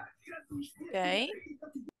 teacher. Okay.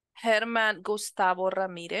 Germán Gustavo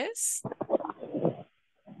Ramírez.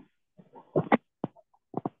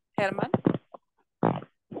 Germán.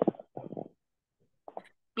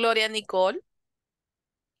 Gloria Nicole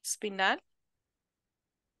Espinal.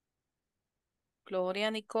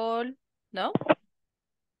 Gloria Nicole. No?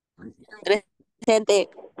 Presente.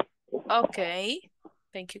 Okay.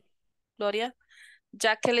 Thank you, Gloria.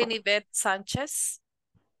 Jacqueline Yvette Sánchez.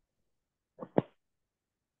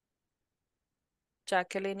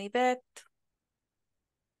 Jacqueline Yvette.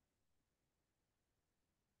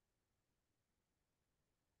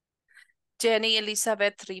 Jenny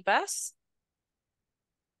Elizabeth Rivas.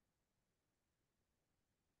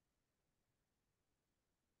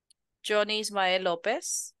 Johnny Ismael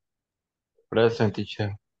López. Present,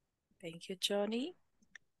 teacher. Thank you, Johnny.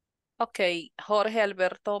 Okay, Jorge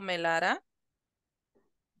Alberto Melara.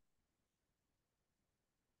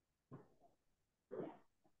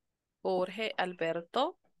 Jorge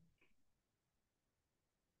Alberto.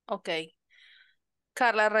 Okay.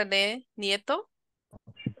 Carla René Nieto.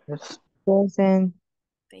 Yes. Present.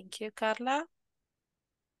 Thank you, Carla.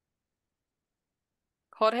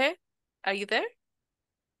 Jorge, are you there?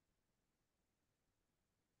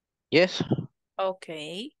 Yes.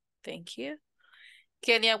 Okay, thank you.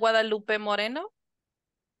 Kenia Guadalupe Moreno.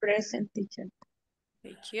 Present, teacher.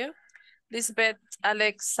 Thank you. Lisbeth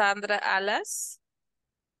Alexandra Alas.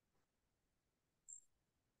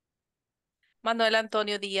 Manuel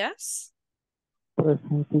Antonio Díaz.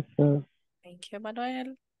 Present, teacher. Thank you,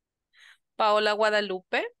 Manuel. Paola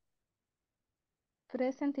Guadalupe.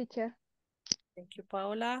 Present, teacher. Thank you,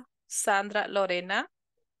 Paola. Sandra Lorena.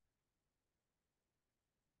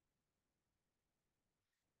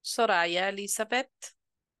 Soraya Elizabeth.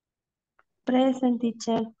 Present,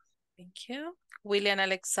 teacher. Thank you. William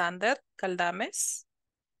Alexander Caldames.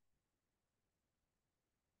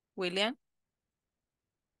 William.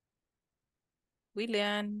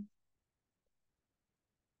 William.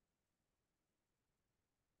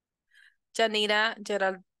 Janira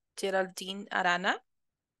Geraldine Arana.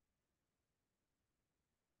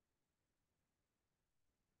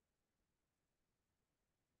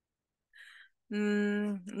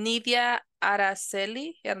 Nidia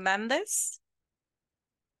Araceli Hernández.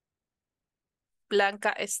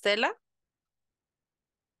 Blanca Estela.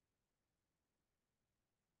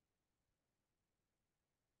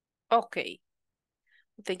 Okay.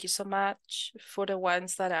 Thank you so much for the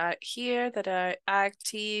ones that are here, that are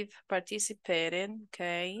active, participating.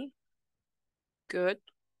 Okay. Good.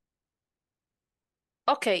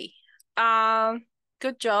 Okay.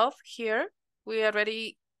 Good job here. We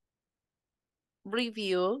already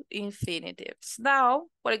reviewed infinitives. Now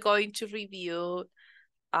we're going to review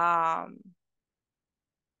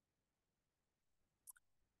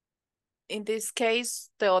in this case,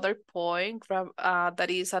 the other point, that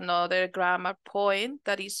is another grammar point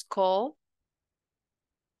that is called,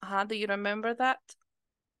 do you remember that?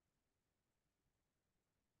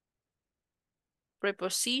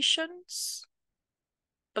 Prepositions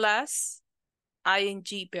plus ing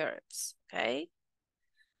verbs, okay?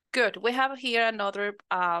 Good, we have here another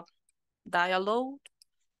dialogue.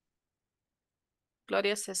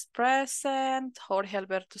 Gloria says present, Jorge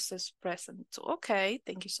Alberto says present. Okay,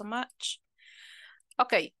 thank you so much.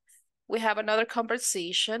 Okay, we have another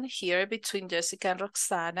conversation here between Jessica and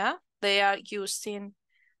Roxana. They are using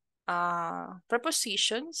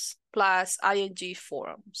prepositions plus ing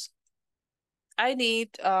forms. I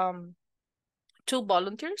need 2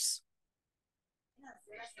 volunteers.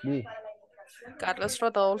 Me. Carlos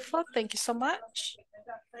Rodolfo, thank you so much.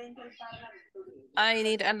 I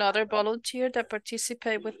need another volunteer to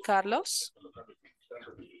participate with Carlos.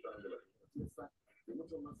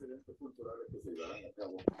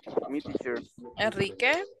 Me, teacher.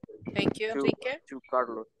 Enrique, thank you, Enrique. To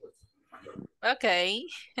Carlos. Okay.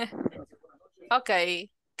 Okay.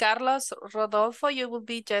 Carlos Rodolfo, you will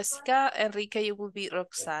be Jessica. Enrique, you will be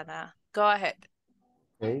Roxana. Go ahead.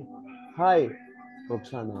 Okay. Hi,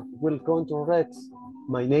 Roxana. Welcome to Rex.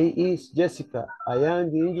 My name is Jessica. I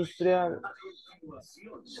am the industrial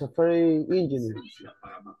software engineer.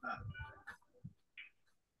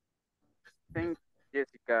 Thanks,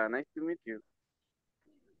 Jessica. Nice to meet you.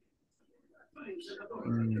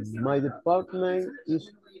 My department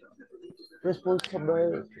is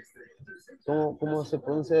responsible. ¿Cómo se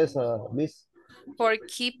pronuncia esa, Miss? For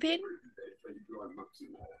keeping.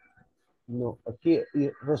 No, aquí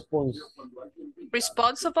Responsible.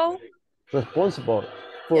 Responsible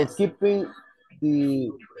for Yes. keeping the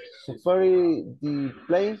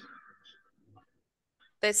plane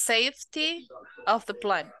The safety of the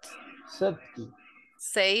plant. safety.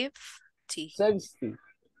 Safety. Safety.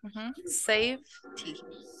 Safety.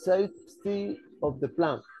 Safety of the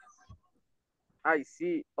plant. I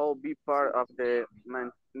see. I'll be part of the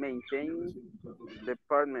maintain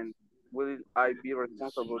department. Will I be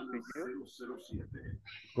responsible to you?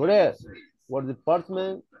 Correct. Our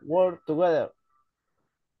department work together,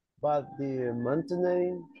 but the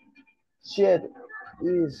maintenance shed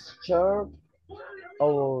is shared.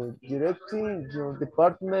 Our directing your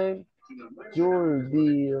department, you'll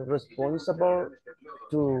be responsible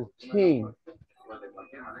to him.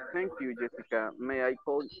 Thank you, Jessica. May I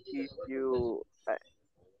call if you?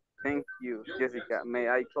 Thank you, Jessica. May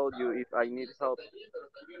I call you if I need help?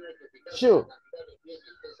 Sure.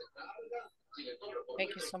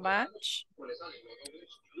 Thank you so much.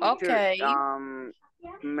 Sure. Okay.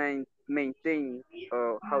 Maintain.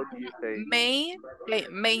 How do you say?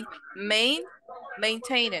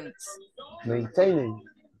 Maintenance. Maintaining.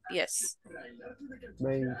 Yes.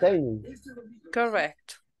 Maintaining.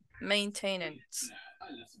 Correct. Maintenance.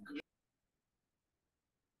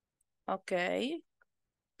 Okay.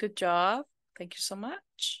 Good job. Thank you so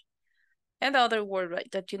much. And the other word,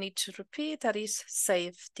 right, that you need to repeat, that is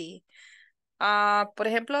safety. Por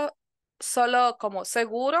ejemplo, solo como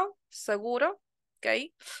seguro,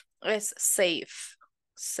 ok, es safe,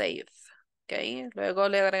 ok. Luego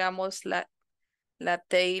le agregamos la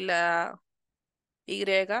T y la Y,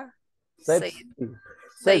 Safety.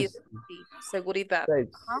 safety, seguridad.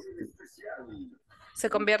 Safety. Se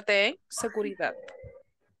convierte en seguridad,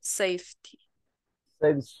 safety.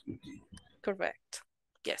 Safety. Correct.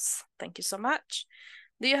 Yes, thank you so much.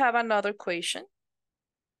 Do you have another question?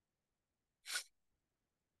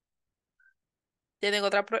 ¿Tienen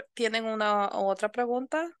una otra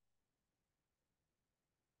pregunta?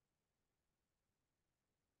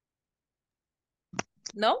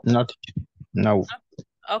 No? No, teacher. No.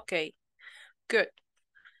 Okay, good.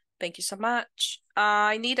 Thank you so much.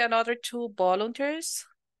 I need another 2 volunteers.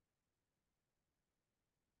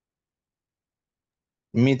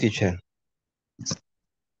 Me, teacher.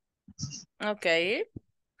 Okay.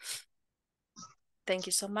 Thank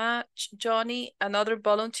you so much. Johnny, another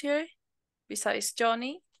volunteer besides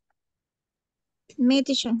Johnny? Me,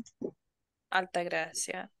 teacher. Alta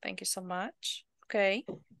gracia. Thank you so much. Okay.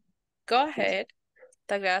 Go ahead.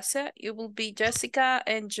 Alta gracia. It will be Jessica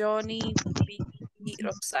and Johnny will be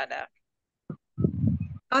Roxana.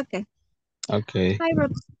 Okay. Okay.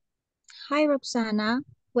 Hi, Roxana.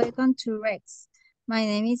 Welcome to Rex. My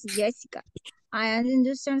name is Jessica. I am an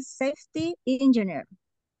industrial safety engineer.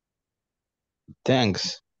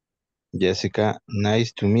 Thanks, Jessica.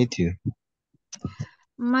 Nice to meet you.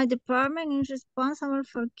 My department is responsible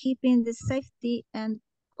for keeping the safety and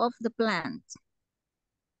of the plant.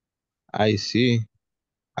 I see.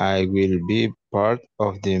 I will be part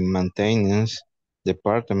of the maintenance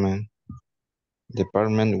department.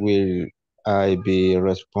 Will I be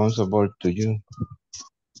responsible to you?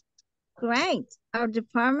 Great. Our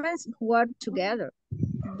departments work together,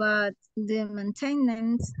 but the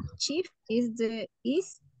maintenance chief is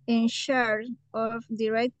in charge of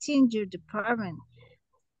directing your department.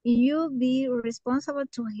 You'll be responsible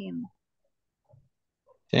to him.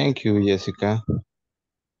 Thank you, Jessica.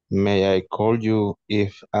 May I call you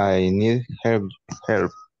if I need help?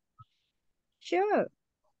 Sure.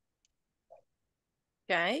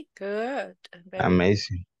 Okay, good. Very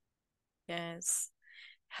Amazing. yes.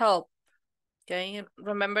 Help. Okay,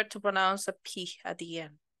 remember to pronounce a P at the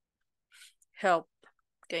end. Help.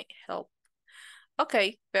 Okay, help.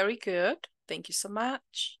 Okay, very good. Thank you so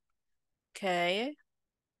much. Okay.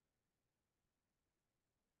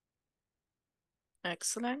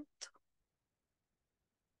 Excellent.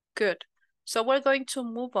 Good. So we're going to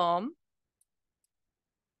move on.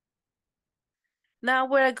 Now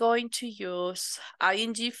we're going to use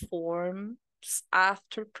ing forms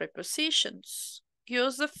after prepositions.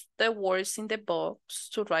 Use the words in the box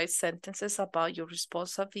to write sentences about your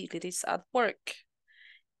responsibilities at work.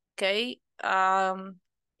 Okay.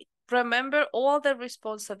 Remember all the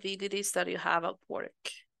responsibilities that you have at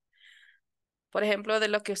work. Por ejemplo, de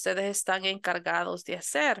lo que ustedes están encargados de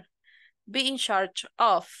hacer. Be in charge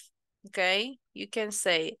of. Okay. You can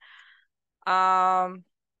say, I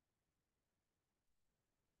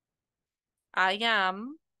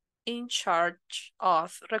am in charge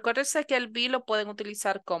of. Recuérdense que el be lo pueden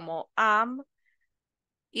utilizar como am,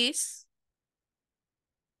 is.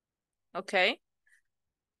 Okay.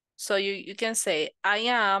 So you can say I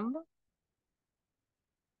am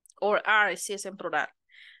or are si es en plural.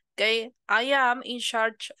 Okay. I am in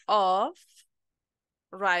charge of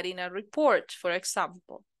writing a report, for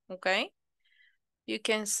example. Okay. You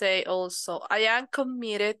can say also I am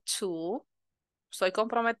committed to. Soy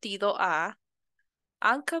comprometido a.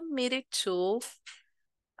 I'm committed to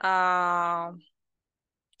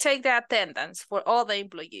take the attendance for all the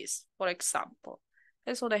employees, for example.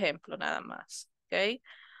 Es un ejemplo nada más, okay?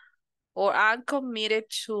 Or I'm committed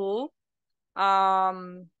to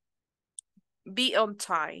be on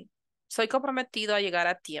time. Soy comprometido a llegar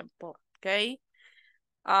a tiempo, okay?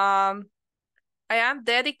 I am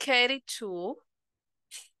dedicated to,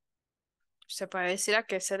 se puede decir a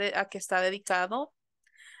qué está dedicado.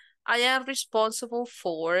 I am responsible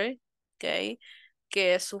for, okay?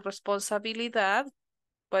 Que es su responsabilidad.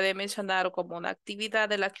 Puede mencionar como una actividad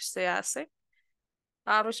de la que usted hace.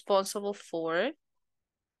 I'm responsible for.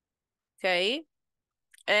 Okay.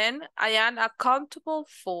 And I am accountable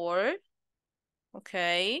for.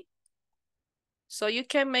 Okay. So you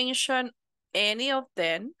can mention any of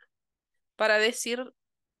them para decir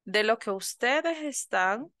de lo que ustedes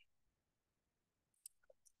están,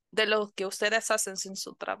 de lo que ustedes hacen en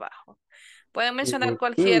su trabajo. Pueden mencionar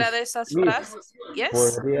cualquiera de esas frases. Yes.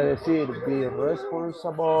 Podría decir, be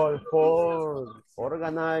responsible for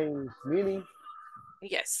organize meeting.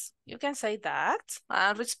 Yes, you can say that.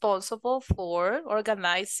 I'm responsible for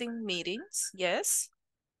organizing meetings. Yes.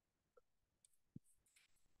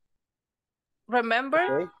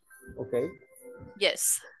 Remember? Okay.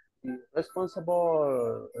 Yes. Be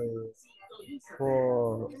responsible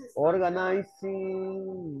for organizing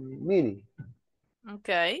meeting.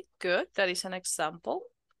 Okay, good. That is an example.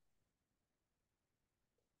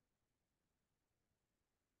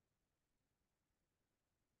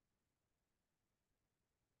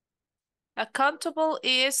 Accountable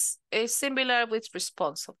is similar with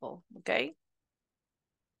responsible, okay?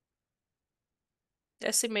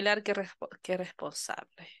 Es similar que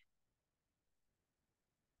responsable.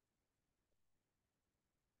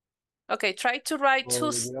 Okay, try to write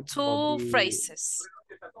O digamos, two phrases.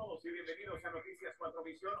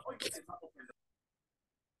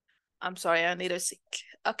 I'm sorry, I need a sick.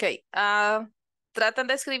 Okay, tratan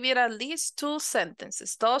de escribir at least two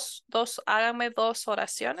sentences. Háganme dos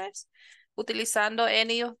oraciones utilizando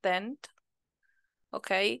any of them.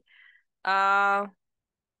 Okay.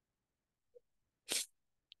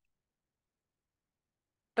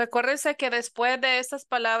 Recuérdense que después de estas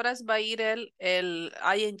palabras va a ir el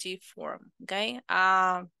ing form. Okay.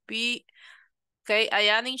 Okay, I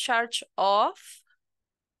am in charge of.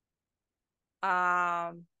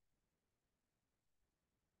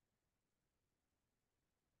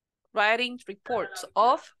 Writing reports,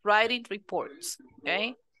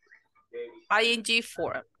 okay? ing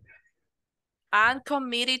form. I'm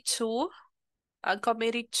committed to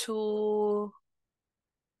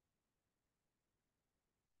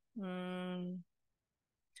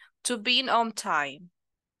being on time.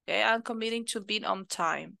 Okay, I'm committing to being on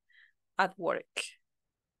time at work.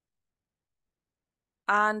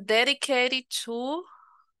 I'm dedicated to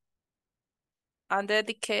another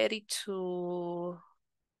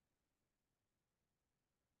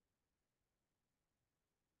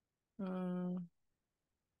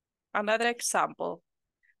example.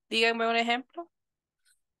 Díganme un ejemplo.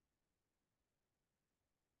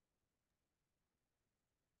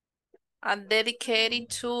 I'm dedicated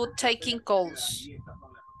to taking calls.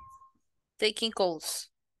 Taking calls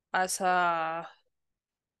as a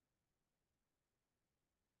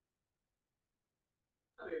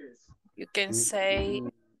you can say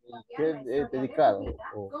dedicado.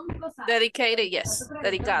 dedicated, yes,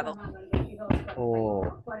 dedicado.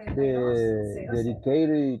 O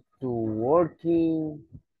dedicated to working.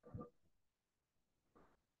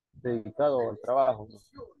 Dedicado al trabajo.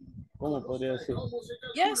 ¿Cómo podría decir?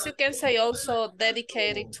 Yes, you can say also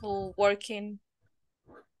dedicated to working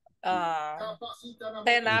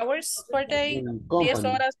 10 hours per day, 10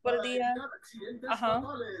 horas por día.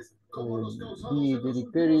 Be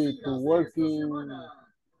dedicated to working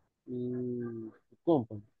in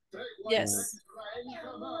company. Yes.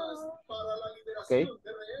 Okay.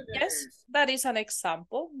 Yes, that is an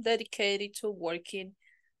example. Dedicated to working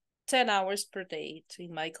 10 hours per day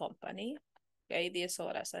in my company. Okay, 10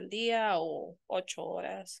 horas al día o 8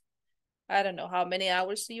 horas. I don't know. How many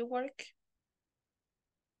hours do you work?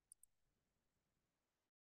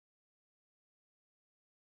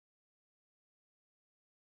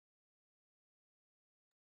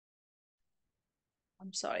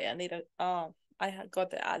 I'm sorry, I need I got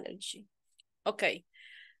the allergy. Okay.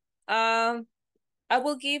 I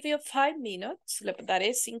will give you 5 minutes. Le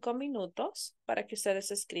daré 5 minutos para que ustedes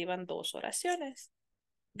escriban 2 oraciones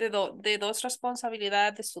de dos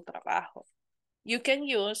responsabilidades de su trabajo. You can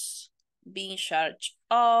use be in charge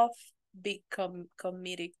of, be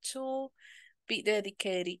committed to, be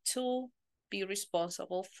dedicated to, be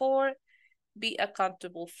responsible for, be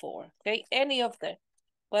accountable for. Okay, any of them.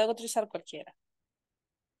 Pueden utilizar cualquiera.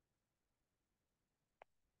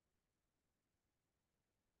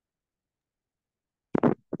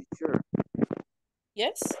 Teacher,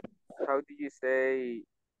 Yes. how do you say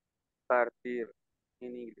partir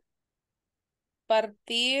in English?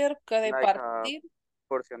 Partir, que de Like partir,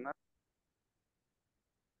 porcionar.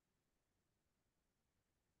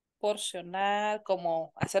 porcionar,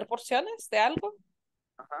 como hacer porciones de algo.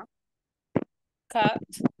 Ajá. Cut.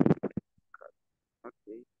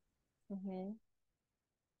 Okay. Ujú.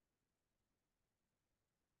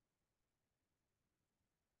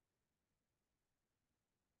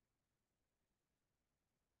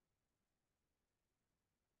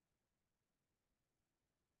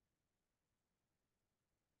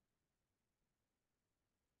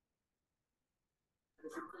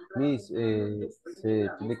 Miss, se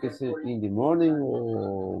tiene que ser in the morning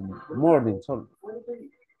o morning solo.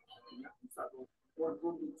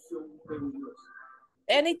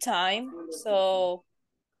 Anytime. So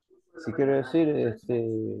Si quiero decir,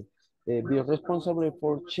 be responsible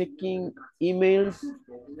for checking emails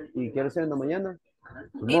y quiero decir en la mañana.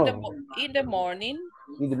 in the Tomorrow. in the morning.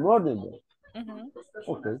 In the morning. Ujú.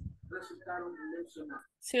 Okay.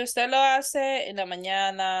 Si usted lo hace en la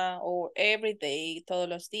mañana o every day, todos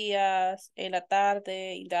los días, en la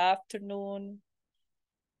tarde, in the afternoon,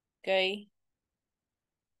 okay?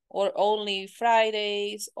 Or only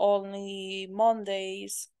Fridays, only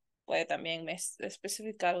Mondays, puede también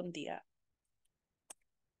especificar un día.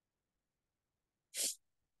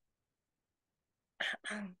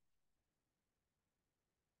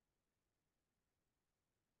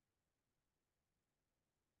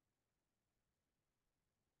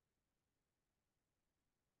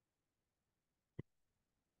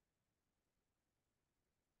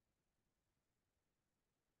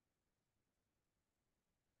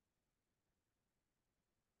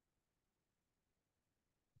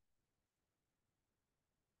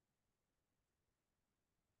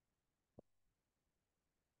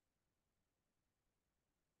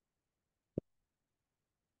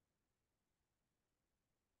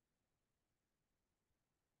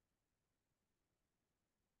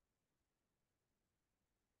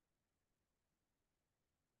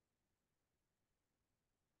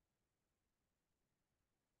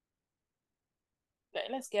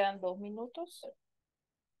 Okay, les quedan 2 minutos.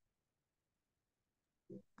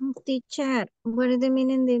 Teacher, what is the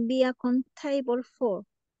meaning de be accountable for?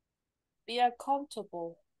 Be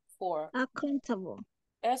accountable for. Accountable.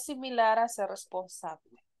 Es similar a ser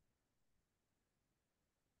responsable.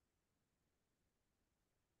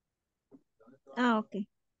 Ah, okay.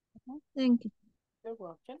 Ujú. Thank you. You're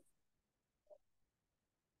welcome.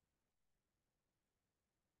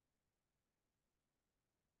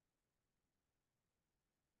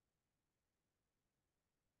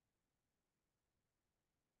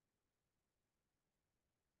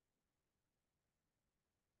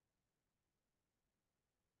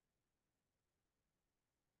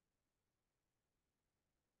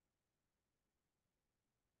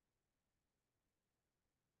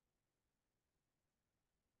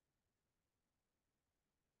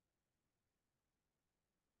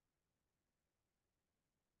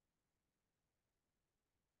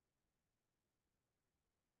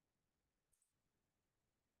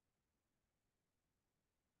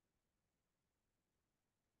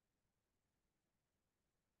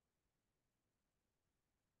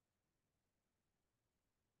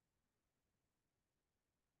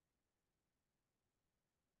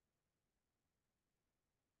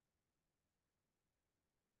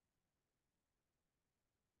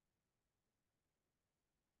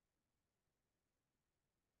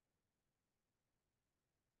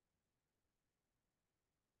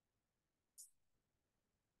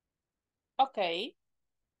 Okay.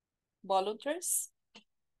 Volunteers.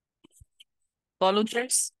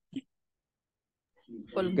 Volunteers.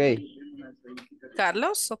 Okay.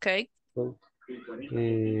 Carlos, okay. So,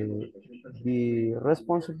 be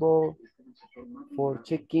responsible for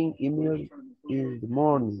checking email in the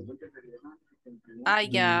morning. I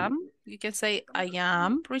The- am. You can say I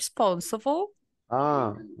am responsible.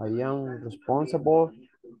 I am responsible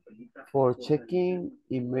for checking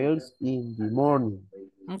emails in the morning.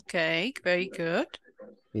 Okay, very good.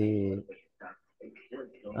 Eh,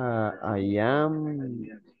 I am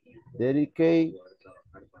dedicated,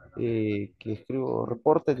 que escribo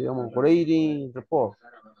reportes, digamos, grading report.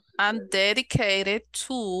 I'm dedicated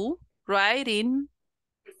to writing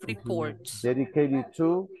reports. Dedicated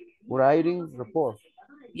to writing report.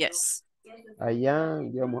 Yes, I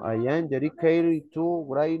am, digamos, I am dedicated to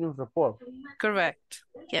writing report. correct.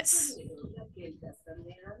 Yes.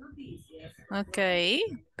 Okay,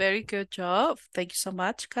 very good job. Thank you so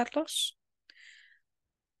much, Carlos.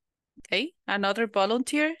 Okay, another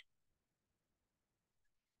volunteer.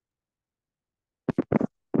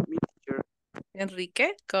 Me, teacher.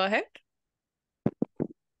 Enrique, go ahead.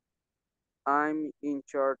 I'm in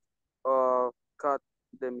charge of cut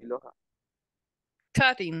the milhoja.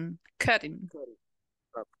 Cutting. Cutting,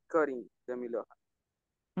 cutting the milhoja.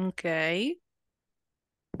 Okay,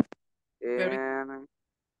 very And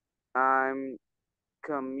I'm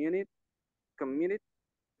committed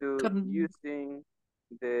to com using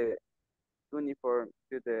the uniform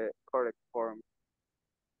to the correct form.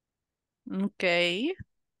 okay,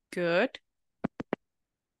 good.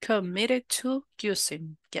 Committed to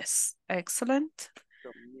using. Yes, excellent.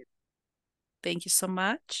 Commit. Thank you so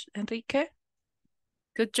much, Enrique.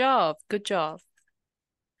 Good job, good job.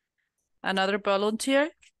 Another volunteer,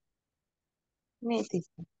 Me,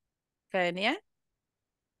 teacher. Kenya.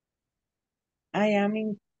 I am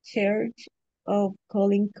in charge of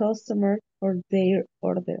calling customers for their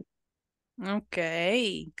order.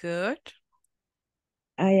 Okay, good.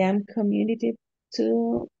 I am committed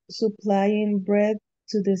to supplying bread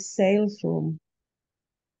to the sales room.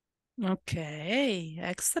 Okay,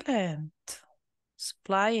 excellent.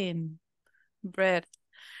 Supplying bread.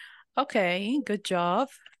 Okay, good job.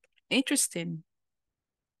 Interesting.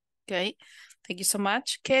 Okay, thank you so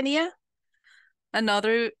much, Kenya.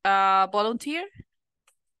 Another volunteer.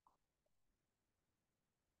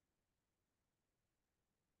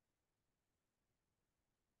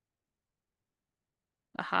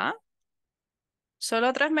 Ajá.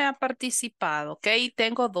 Solo 3 me han participado, ok.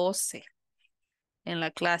 Tengo 12 en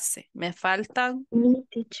la clase. Me faltan Me,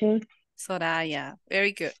 teacher. Soraya.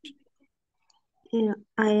 Very good.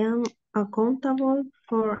 I am accountable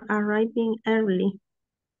for arriving early.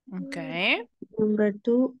 Okay. Number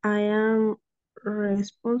 2, I am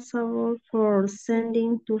responsible for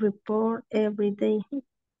sending to report every day.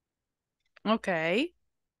 Okay.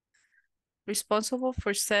 Responsible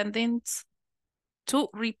for sending 2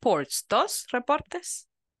 reports. 2 reportes.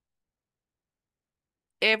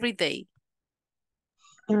 Every day.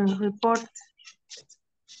 Report.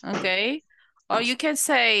 Okay. Or you can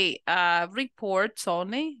say reports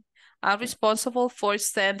only. I'm responsible for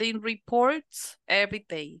sending reports every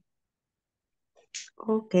day.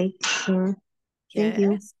 Okay, sure. Thank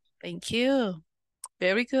you. Yes, thank you.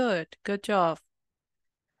 Very good. Good job.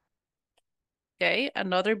 Okay,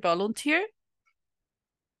 another volunteer.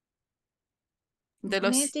 De Me,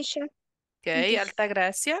 los, teacher. okay, Yes.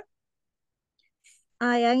 Altagracia.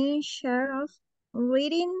 I am in charge of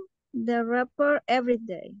reading the report every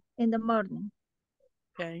day in the morning.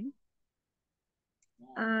 Okay.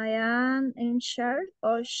 I am in charge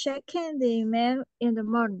of checking the email in the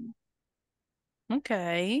morning.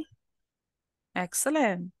 Okay.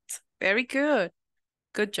 Excellent. Very good.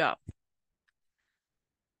 Good job.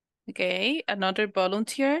 Okay, another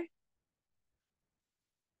volunteer.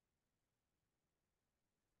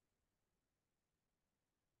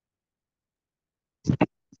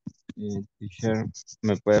 Teacher,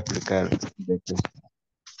 ¿me puede explicar de qué?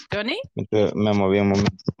 Johnny? Me moví un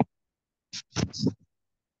momento.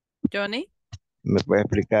 Johnny? ¿Me puede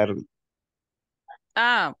explicar,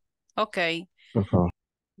 Ah, okay. por favor?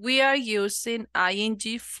 We are using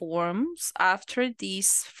ing forms after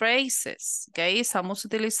these phrases, okay? Estamos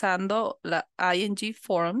utilizando la ing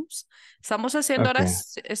forms. Estamos haciendo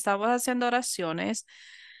Ok, oraciones,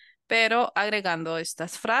 pero agregando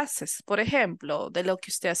estas frases. Por ejemplo, de lo que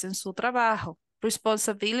usted hace en su trabajo.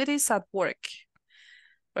 Responsibilities at work.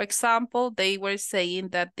 For example, they were saying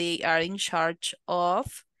that they are in charge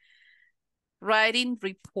of writing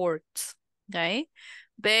reports, okay?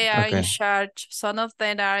 They are in ok. charge, some of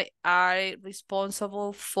them are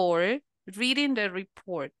responsible for reading the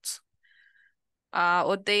reports.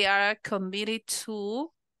 Or they are committed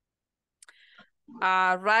to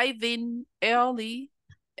arriving early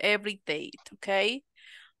every day, okay?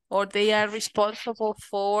 Or they are responsible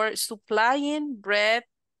for supplying bread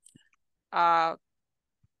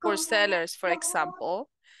for sellers, for example.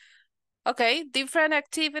 Okay, different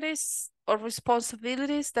activities or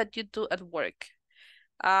responsibilities that you do at work.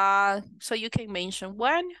 So you can mention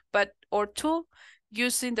one, or two,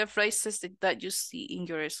 using the phrases that you see in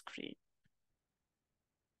your screen.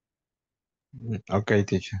 Ok,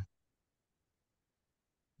 teacher.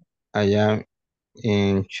 I am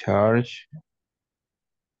in charge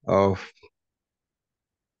of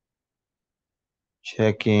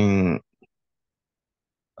checking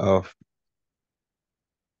of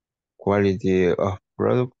quality of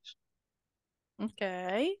products.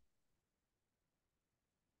 Okay.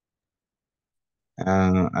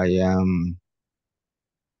 I am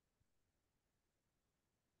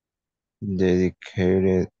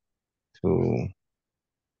dedicated to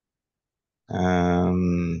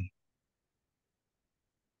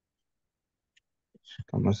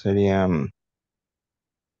 ¿cómo sería?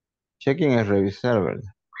 Checking es revisar,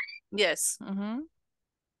 ¿verdad? Yes.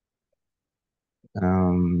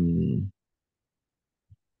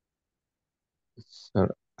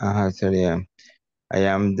 Sería I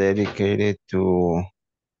am dedicated to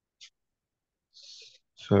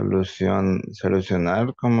solucionar,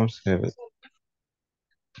 ¿cómo se ve?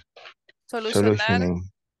 Solucionar.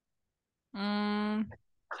 Solutioning.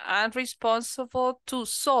 I'm responsible to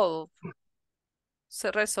solve.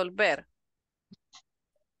 Resolver.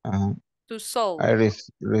 To solve. I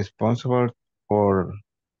responsible for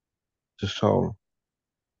to solve.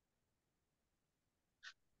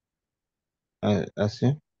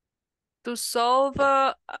 ¿Así? To solve,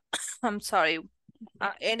 I'm sorry,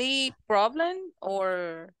 any problem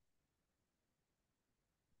or...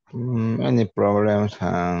 Any problems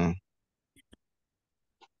and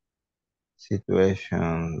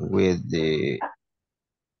situation with the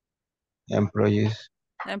employees.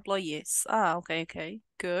 Employees. Okay, okay.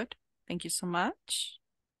 Good. Thank you so much.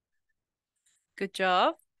 Good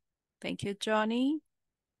job. Thank you, Johnny.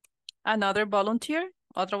 Another volunteer.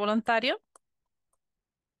 Otro voluntario.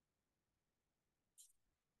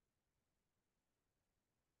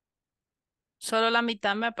 Solo la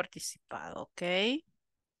mitad me ha participado, ok.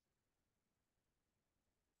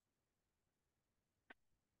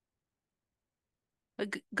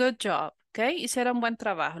 Good job, ok. Hicieron buen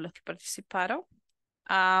trabajo los que participaron.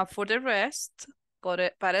 For the rest,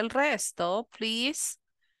 para el resto, please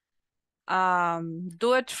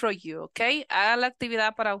do it for you, ok. Hagan la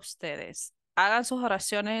actividad para ustedes. Hagan sus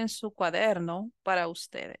oraciones en su cuaderno para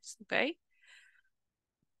ustedes, ok.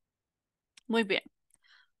 Muy bien.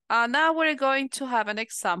 Now we're going to have an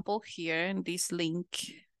example here in this link.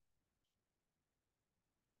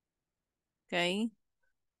 Okay.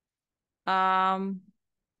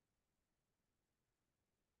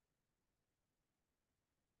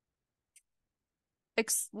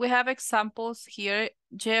 We have examples here.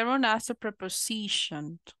 Gerund as a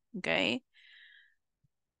preposition. Okay.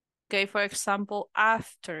 Okay, for example,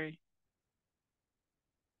 after.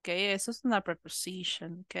 Okay, eso es una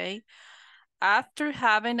preposition. Okay. After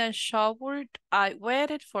having a shower, I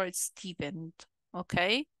waited for Steven.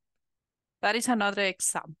 Okay? That is another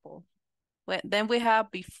example. Then we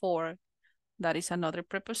have before. That is another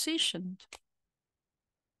preposition.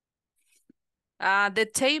 The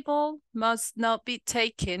table must not be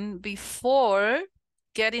taken before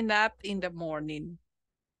getting up in the morning.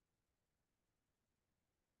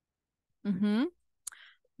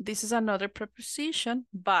 This is another preposition,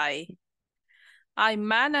 by. I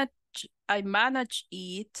manage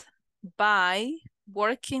it by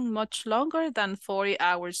working much longer than 40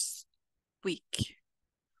 hours week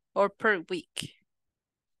or per week.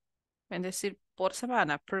 Es decir, por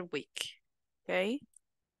semana, per week. Okay.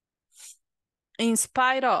 In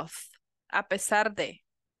spite of, a pesar de.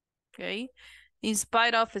 Okay. In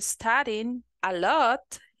spite of studying a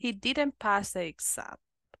lot, he didn't pass the exam.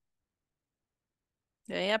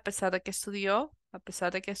 Okay. A pesar de que estudió, a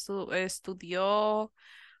pesar de que estudió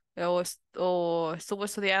o estuvo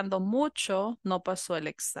estudiando mucho, no pasó el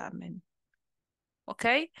examen.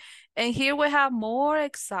 Okay, and here we have more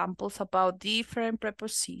examples about different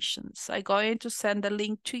prepositions. I'm going to send the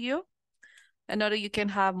link to you in order you can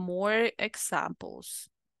have more examples.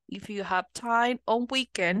 If you have time on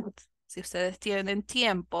weekend, si ustedes tienen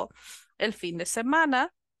tiempo, el fin de semana,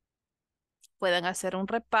 pueden hacer un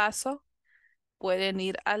repaso, pueden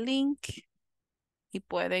ir al link y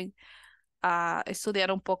pueden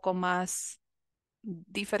estudiar un poco más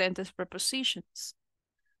diferentes prepositions.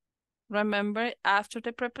 Remember, after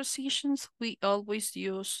the prepositions, we always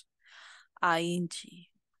use ing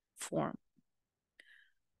form.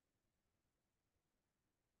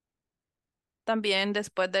 También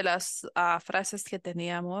después de las frases que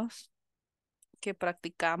teníamos, que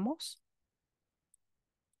practicamos.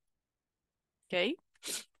 Okay,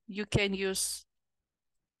 you can use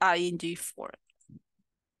ing form.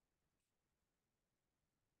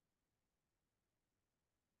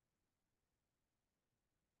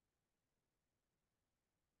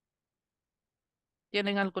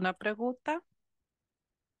 ¿Tienen alguna pregunta?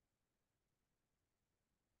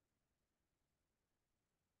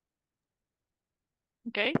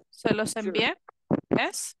 Ok, se los envié.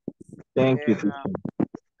 Yes. Thank you, En teacher.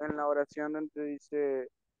 en la oración donde dice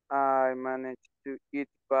I manage to eat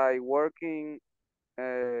by working,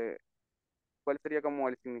 ¿cuál sería como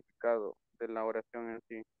el significado de la oración en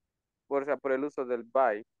sí? O sea, por el uso del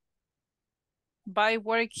by. By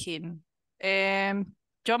working.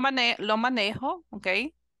 Yo lo manejo, ok.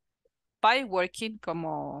 By working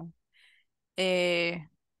como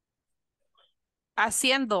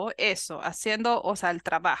haciendo eso, haciendo, o sea, el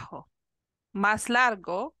trabajo más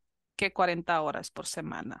largo que 40 horas por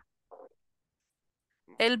semana.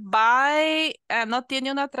 El by no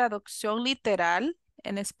tiene una traducción literal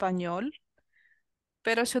en español,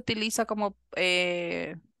 pero se utiliza como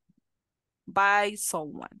by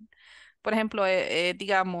someone. Por ejemplo,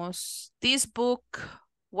 digamos, this book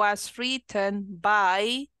was written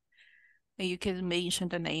by, and you can mention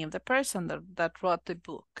the name of the person that wrote the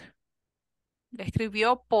book.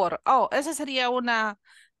 Escribió por. Oh, esa sería una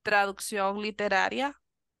traducción literaria.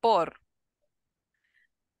 Por.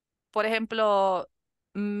 Por ejemplo,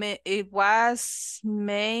 it was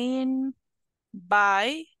made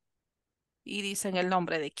by, y dicen el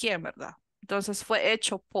nombre de quién, ¿verdad? Entonces fue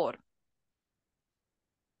hecho por.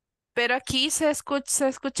 Pero aquí se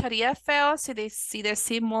escucharía feo si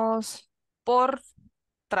decimos por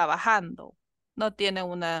trabajando. No tiene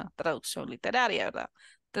una traducción literaria, ¿verdad?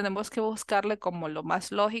 Tenemos que buscarle como lo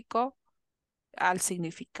más lógico al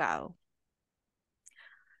significado.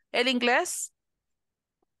 El inglés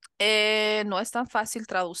no es tan fácil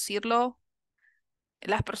traducirlo.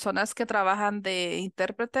 Las personas que trabajan de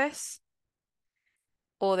intérpretes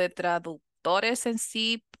o de traductores en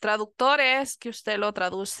sí, traductores que usted lo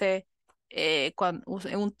traduce en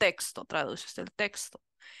un texto, traduce usted el texto.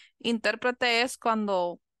 Intérprete es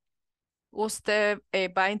cuando usted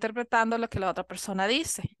va interpretando lo que la otra persona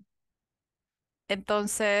dice.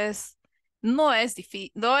 Entonces, no es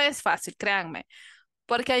difícil, no es fácil, créanme,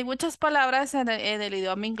 porque hay muchas palabras en el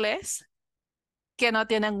idioma inglés que no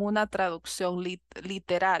tienen una traducción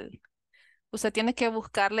literal. Usted tiene que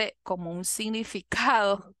buscarle como un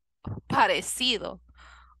significado parecido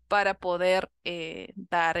para poder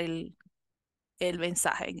dar el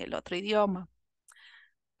mensaje en el otro idioma.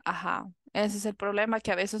 Ajá, ese es el problema,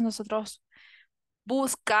 que a veces nosotros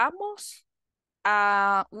buscamos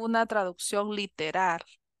a una traducción literaria,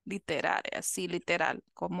 así literal,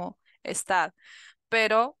 como está,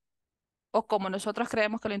 pero, o como nosotros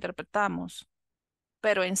creemos que lo interpretamos,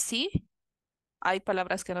 pero en sí hay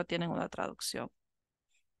palabras que no tienen una traducción.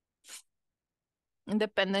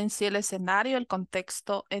 Depende en sí el escenario, el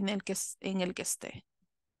contexto en el que esté.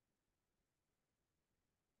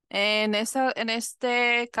 En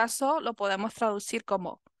este caso lo podemos traducir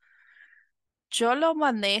como yo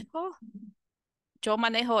manejo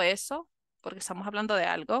eso, porque estamos hablando de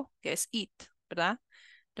algo que es it, ¿verdad?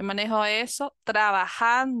 Yo manejo eso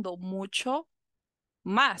trabajando mucho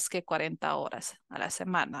más que 40 horas a la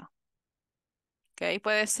semana. ¿Ok?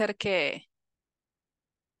 Puede ser que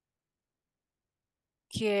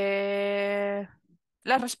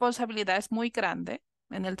la responsabilidad es muy grande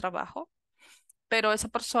en el trabajo, pero esa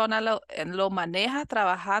persona lo maneja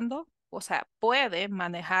trabajando, o sea, puede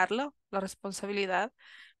manejarlo, la responsabilidad,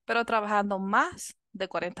 pero trabajando más de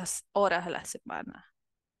 40 horas a la semana.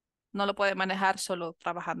 No lo puede manejar solo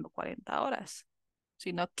trabajando 40 horas,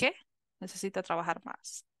 sino que necesita trabajar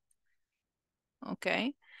más. ¿Ok?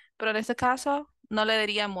 Pero en este caso no le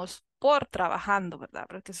diríamos por trabajando, ¿verdad?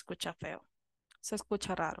 Porque se escucha feo, se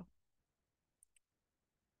escucha raro.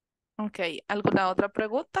 Ok, ¿alguna otra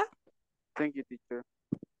pregunta? Thank you, teacher.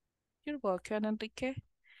 You're welcome, Enrique.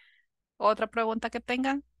 ¿Otra pregunta que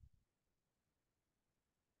tengan?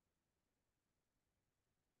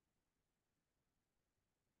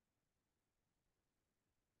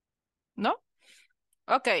 ¿No?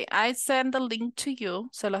 Ok, I send the link to you.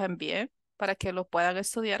 Se los envié para que lo puedan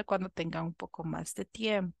estudiar cuando tengan un poco más de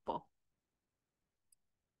tiempo.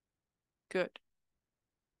 Good.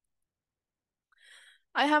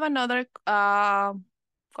 I have another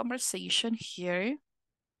conversation here.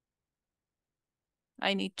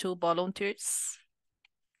 I need 2 volunteers.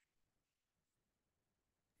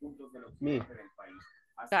 Me.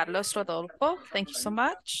 Carlos Rodolfo, thank you so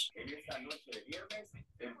much.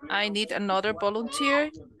 I need another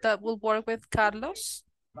volunteer that will work with Carlos.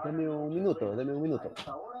 Dame un minuto, dame un minuto.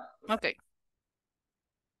 Okay.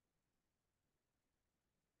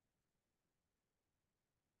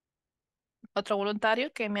 Otro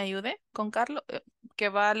voluntario que me ayude con Carlos, que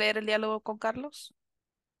va a leer el diálogo con Carlos.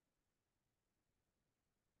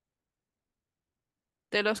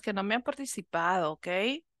 De los que no me han participado, ¿ok?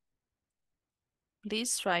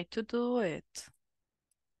 Please try to do it.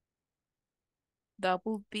 That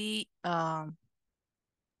will be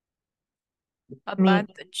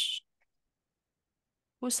advantage.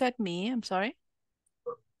 Who said me? I'm sorry.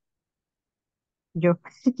 Yo.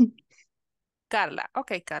 Carla.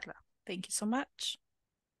 Okay, Carla. Thank you so much.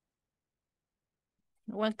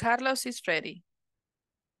 When Carlos is ready.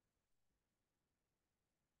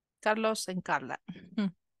 Carlos and Carla.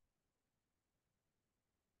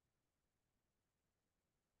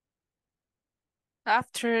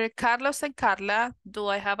 After Carlos and Carla, do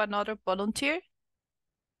I have another volunteer?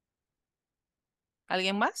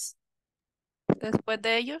 ¿Alguien más? Después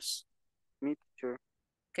de ellos. Me, teacher.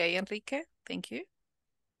 Okay, Enrique. Thank you.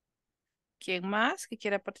 ¿Quién más que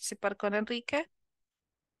quiera participar con Enrique?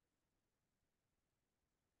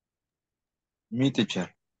 Mi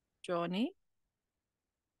teacher. Johnny.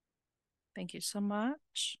 Thank you so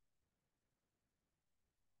much.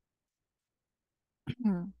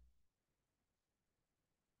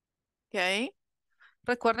 Ok.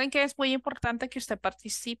 Recuerden que es muy importante que usted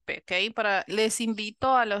participe, ¿ok? Les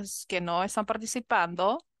invito a los que no están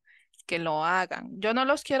participando que lo hagan. Yo no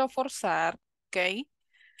los quiero forzar, ¿ok?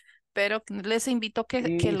 Pero les invito que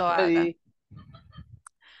Is lo hagan. ready.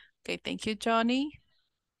 Ok, thank you, Johnny.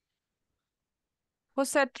 Who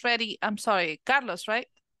said ready? I'm sorry, Carlos, right?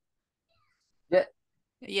 Yeah.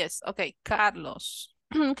 Yes, okay, Carlos.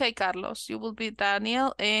 Okay, Carlos, you will be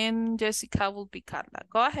Daniel and Jessica will be Carla.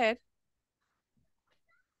 Go ahead.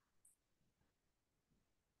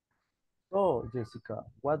 So, Jessica,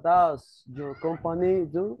 what does your company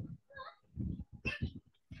do?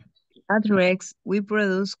 At Rex, we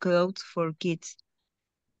produce clothes for kids.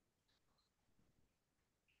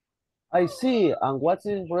 I see. And what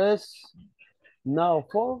is Rest now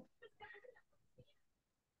for?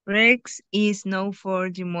 Rex is known for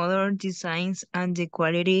the modern designs and the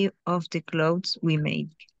quality of the clothes we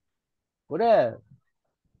make. Great.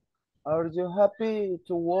 Are you happy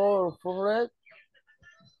to work for Red?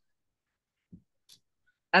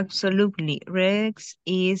 Absolutely. Rex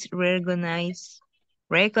is recognized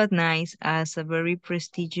as a very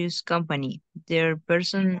prestigious company. Their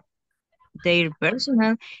personal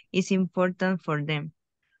is important for them.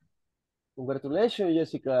 Congratulations,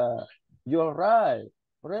 Jessica. You're right.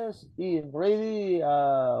 Rest is really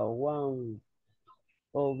one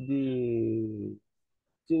of the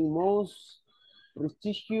most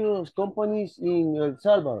prestigious companies in El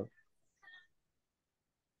Salvador.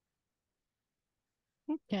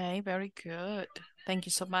 Okay, very good. Thank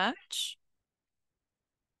you so much.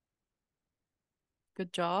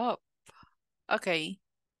 Good job. Okay.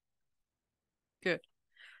 Good.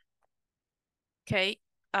 Okay.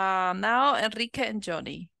 Now Enrique and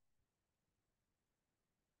Johnny.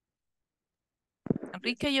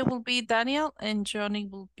 Enrique, you will be Daniel, and Johnny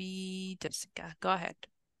will be Jessica. Go ahead.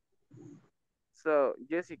 So,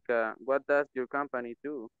 Jessica, what does your company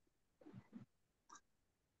do?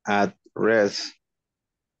 At rest,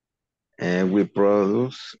 we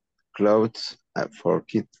produce clothes for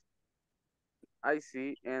kids. I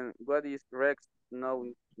see. And what is Rex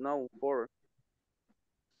known for?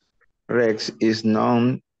 Rex is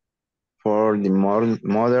known for the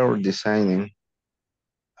modern designing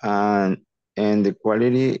and, and the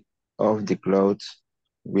quality of the clothes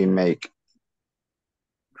we make.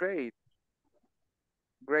 Great,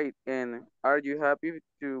 great. And are you happy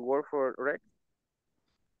to work for Rex?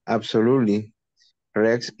 Absolutely.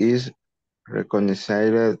 Rex is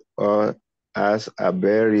recognized as a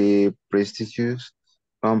very prestigious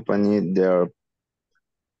company. Their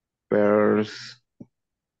peers,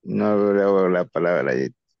 no leo la palabra ahí,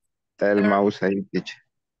 está el Their, mouse ahí, teacher.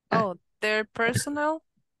 oh, their personal.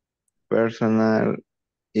 Personal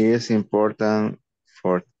is important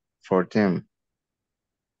for them.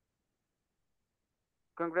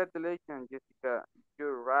 Congratulations, Jessica.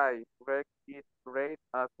 You're right. Rex is rated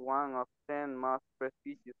as one of 10 most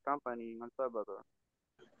prestigious companies in El Salvador.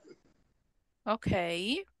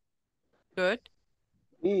 Okay. Good.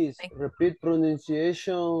 Please repeat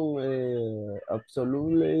pronunciation.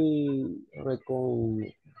 Absolutely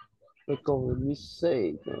recognized.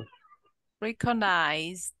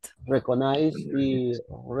 Recognized. Recognize the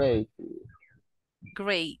rate.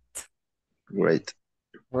 Great. Great.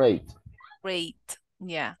 Rate. Great.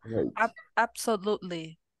 Yeah. Rate.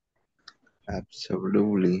 Absolutely.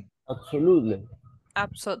 Absolutely. Absolutely.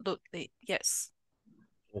 Absolutely. Yes.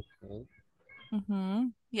 Okay.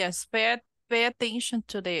 Yes. Pay attention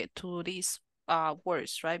to these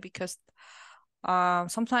words, right? Because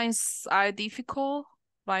sometimes are difficult,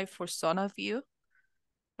 right, for some of you.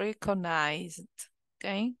 Recognized.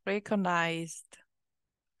 Okay. Recognized.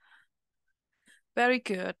 Very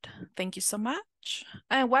good. Thank you so much.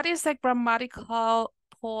 And what is the grammatical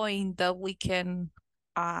point that we can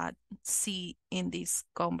see in this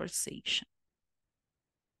conversation?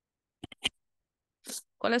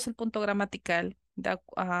 ¿Cuál es el punto gramatical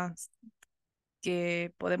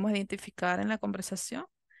que podemos identificar en la conversación?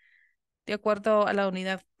 De acuerdo a la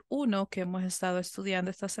unidad 1 que hemos estado estudiando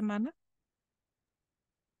esta semana.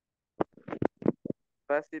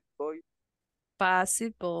 Passive voice.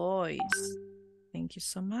 Passive voice. Thank you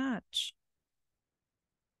so much.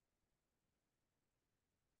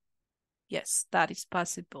 Yes, that is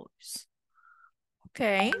passive voice.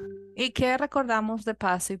 Ok. ¿Y qué recordamos de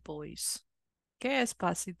passive voice? ¿Qué es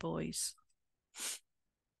passive voice?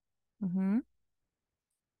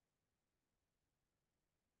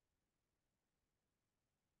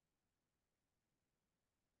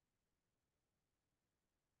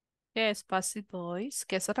 ¿Qué es passive voice?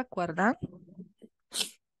 ¿Qué se recuerdan?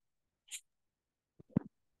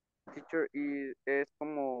 Teacher, y es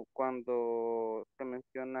como cuando se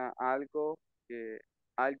menciona algo que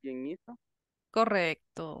alguien hizo.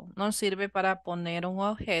 Correcto. Nos sirve para poner un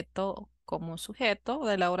objeto como sujeto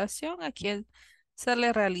de la oración a quien se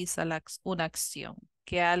le realiza una acción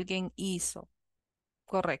que alguien hizo.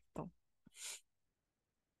 Correcto.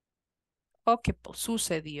 O que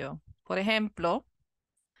sucedió. Por ejemplo,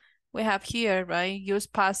 we have here, right? Use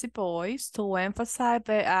passive voice to emphasize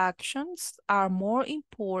the actions are more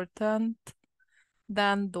important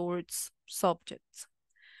than those subjects.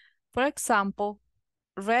 For example,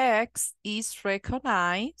 Rex is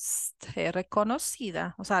recognized, es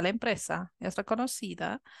reconocida, o sea, la empresa es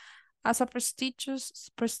reconocida as a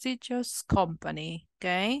prestigious company,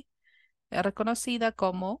 ¿ok? Es reconocida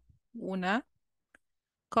como una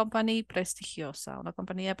company prestigiosa, una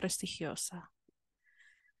compañía prestigiosa.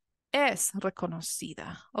 Es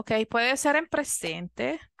reconocida, ¿ok? Puede ser en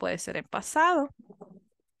presente, puede ser en pasado.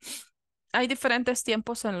 Hay diferentes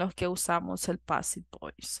tiempos en los que usamos el passive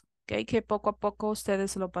voice, ¿ok? Que poco a poco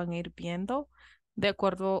ustedes lo van a ir viendo de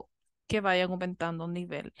acuerdo que vayan aumentando un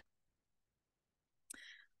nivel.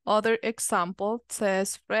 Other example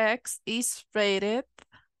says Rex is rated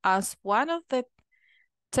as one of the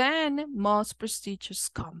 10 most prestigious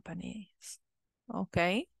companies. ¿Ok?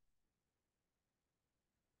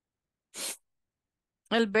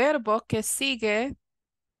 El verbo que sigue,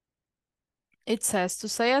 it says to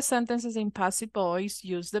say a sentence in passive voice,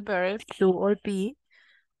 use the verb do or be,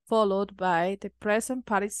 followed by the present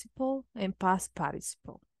participle and past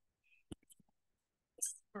participle.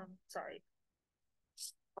 Sorry.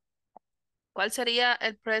 ¿Cuál sería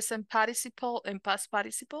el present participle and past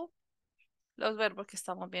participle? los verbos que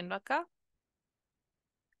estamos viendo acá.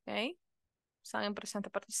 Ok. Están en presente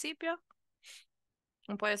participio.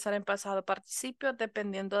 Puede estar en pasado participio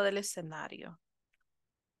dependiendo del escenario.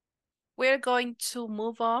 We're going to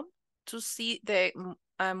move on to see the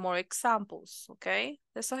more examples, ¿ok?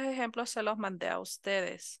 Esos ejemplos se los mandé a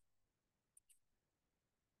ustedes.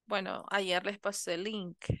 Bueno, ayer les pasé el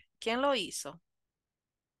link. ¿Quién lo hizo?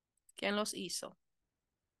 ¿Quién los hizo?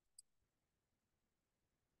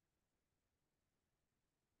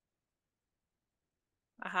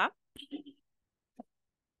 Ajá.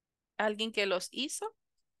 ¿Alguien que los hizo?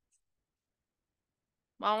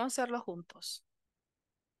 Vamos a hacerlo juntos.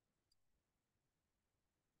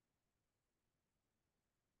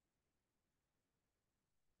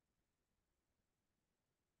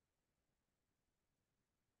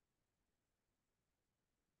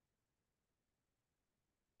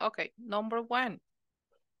 Ok, number 1.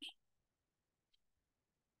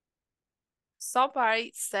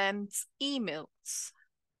 Somebody sends emails.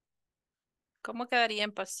 ¿Cómo quedaría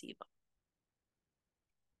en pasivo?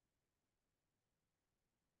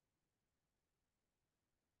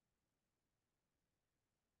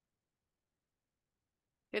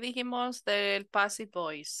 ¿Qué dijimos del passive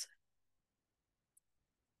voice?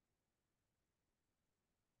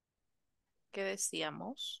 ¿Qué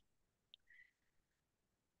decíamos?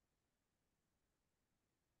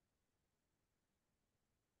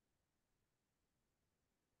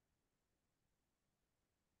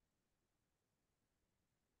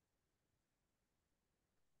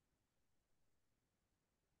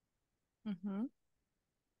 Ujú.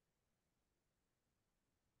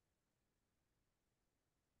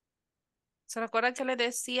 ¿Se recuerda que le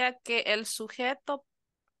decía que el sujeto,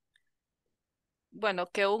 bueno,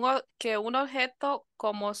 que un objeto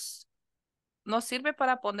como nos sirve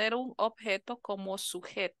para poner un objeto como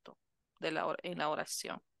sujeto en la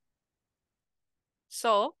oración?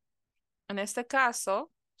 So, en este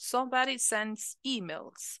caso, somebody sends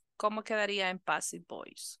emails. ¿Cómo quedaría en passive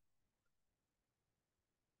voice?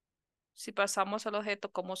 Si pasamos el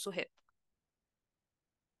objeto como sujeto.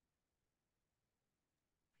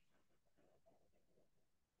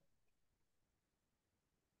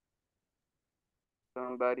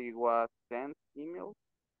 Somebody was sent email.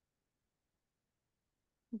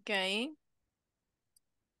 Ok.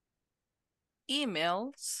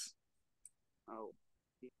 Emails. Oh,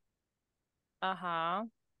 Ajá.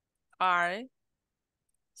 Are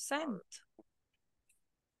sent.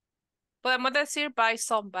 Podemos decir by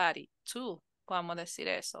somebody, too. Podemos decir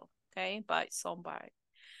eso. Ok. By somebody.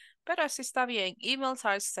 Pero así está bien. Emails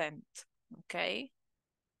are sent. Ok.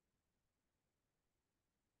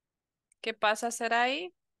 ¿Qué pasa a ser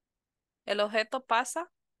ahí? El objeto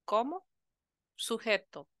pasa como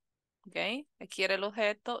sujeto. ¿Ok? Aquí era el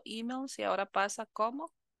objeto emails y ahora pasa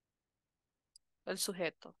como el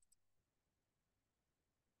sujeto.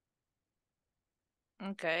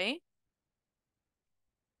 ¿Ok?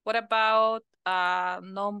 What about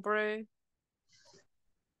number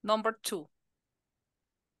 2?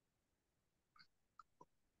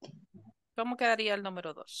 ¿Cómo quedaría el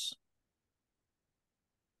número 2?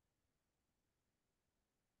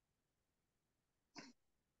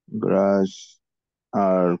 Grass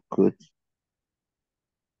are cut.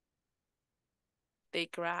 The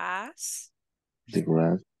grass The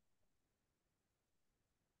grass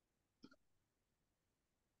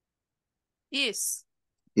is.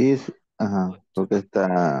 is, ajá, porque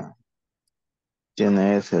está,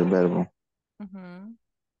 tiene ese el verbo. Ujú.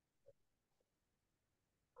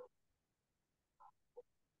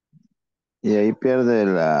 Y ahí pierde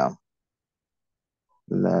la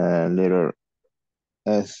letter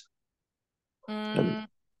S. Mm,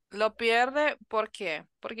 lo pierde, ¿por qué?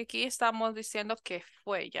 Porque aquí estamos diciendo que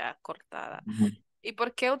fue ya cortada. Ujú. ¿Y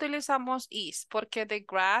por qué utilizamos is? Porque the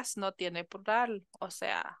grass no tiene plural, o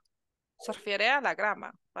sea, se refiere a la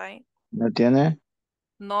grama, ¿right? ¿No tiene?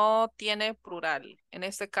 No tiene plural, en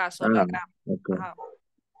este caso la Ah, grama. ok. Ajá.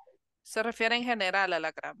 Se refiere en general a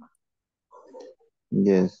la grama.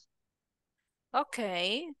 Yes. Ok,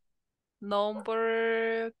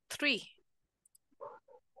 number 3.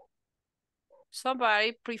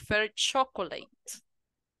 Somebody prefer chocolate.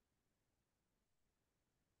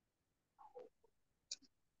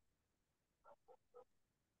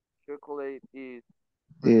 chocolate is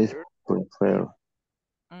Is preferred. prefer.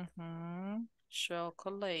 Ujú.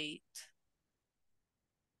 Chocolate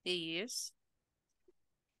is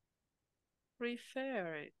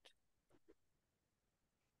preferred.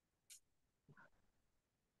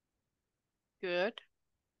 Good.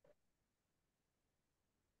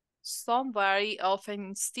 Somebody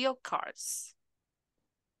often steal cars.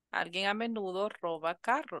 Alguien a menudo roba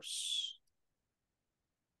carros.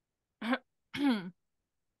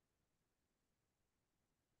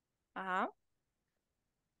 Ajá.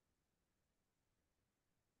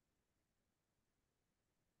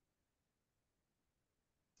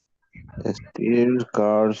 Steal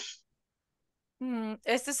cars.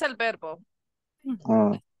 Este es el verbo.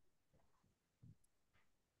 Ah,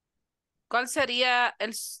 ¿Cuál sería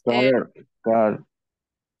el car,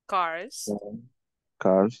 cars?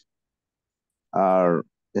 cars are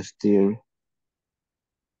still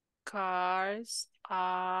Cars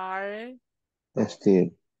are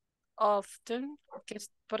still often,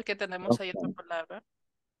 porque tenemos ahí otra palabra.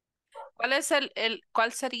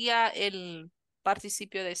 ¿Cuál sería el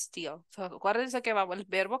participio de still? O sea, acuérdense que el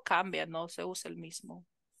verbo cambia, no se usa el mismo.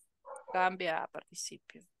 Cambia a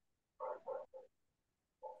participio.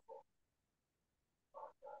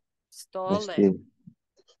 Stolen. still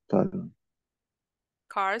stolen.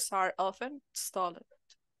 Cars are often stolen.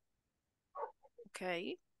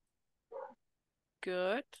 Okay.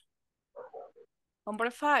 Good.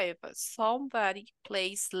 Number 5. Somebody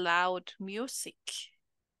plays loud music.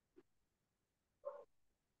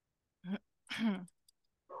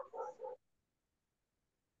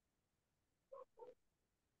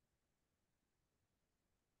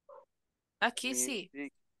 Aquí sí.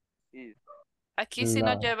 Music is Aquí sí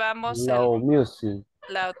nos llevamos el Loud music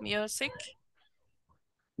loud music.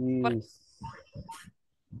 is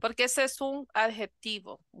Porque ese es un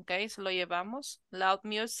adjetivo. Ok, se lo llevamos. Loud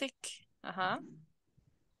music. Ajá.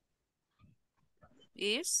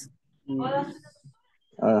 Is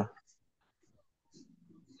Ah,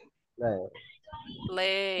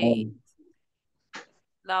 played.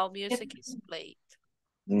 Loud music is played.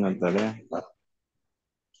 una tarea.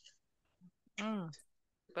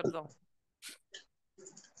 Perdón.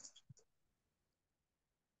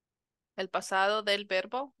 El pasado del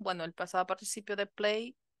verbo. Bueno, el pasado participio de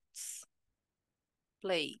play.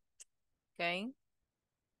 Played. Ok.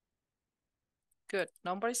 Good.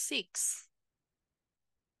 Number 6.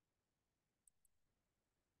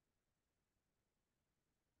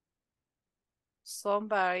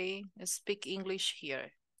 Somebody speak English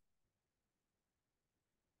here.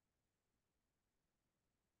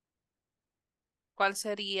 ¿Cuál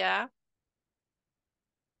sería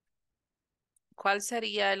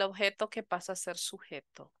el objeto que pasa a ser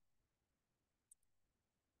sujeto?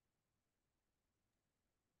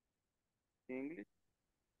 English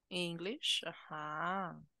English.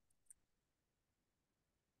 Ajá.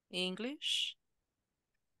 English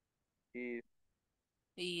is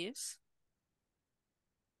is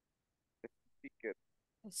speaker.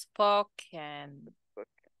 spoken.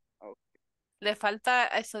 Okay. Le falta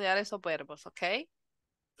estudiar esos verbos, ¿ok?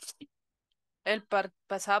 El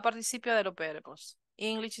pasado participio de los verbos.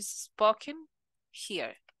 English is spoken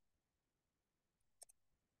here.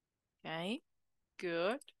 Okay,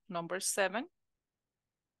 good. Number 7.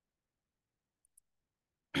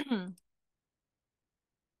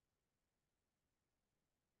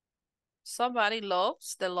 Somebody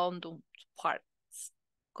loves the London parts.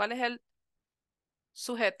 ¿Cuál es el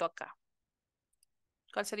sujeto acá?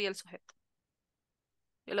 ¿Cuál sería el sujeto?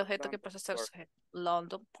 El objeto que London pasa a ser Park sujeto.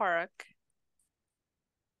 London Park.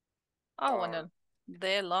 Ah, are bueno,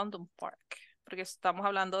 de London Park. Porque estamos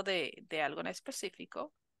hablando de algo en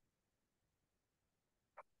específico.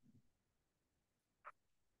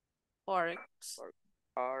 Parks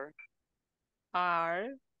are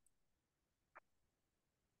are.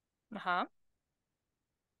 Ajá.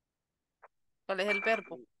 ¿Cuál es el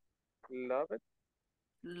verbo? loved.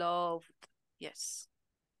 Loved. Yes.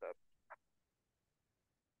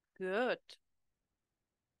 Good.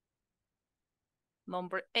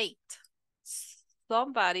 Number 8.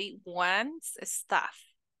 Somebody wants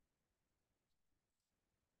stuff.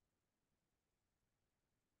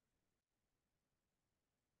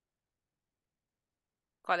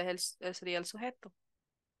 ¿Cuál es sería el sujeto?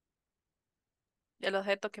 El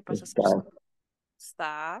objeto que pasa a ser Staff sujeto.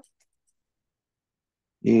 Stuff.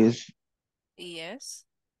 is Yes.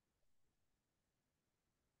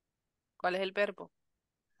 ¿Cuál es el verbo?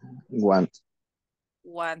 want.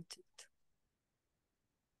 Wanted.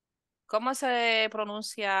 ¿Cómo se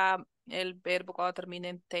pronuncia el verbo cuando termina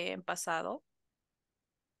en T en pasado?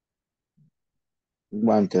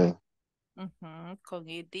 Wanted. Con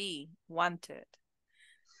ed. Wanted.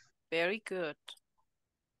 Very good.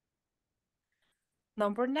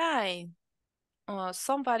 Number 9.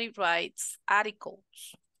 Somebody writes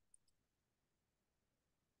articles.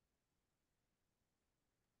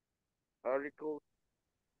 Articles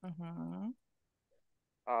Ujú.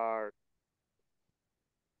 are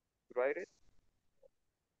written.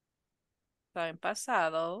 Está en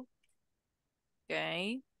pasado.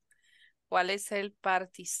 Ok. ¿Cuál es el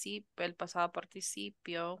participio, el pasado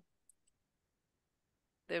participio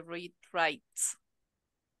de read, writes?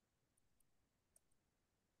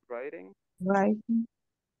 Writing. Right.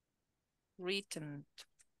 Written.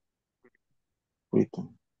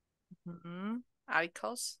 Written.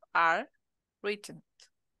 Articles are written.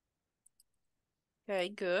 Okay,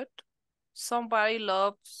 good. Somebody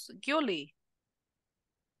loves Julie.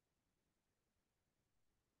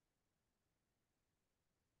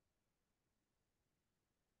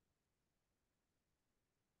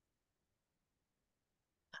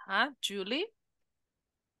 Julie.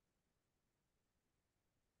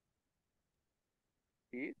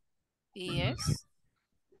 Is. Yes.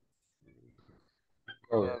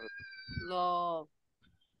 Love. Love.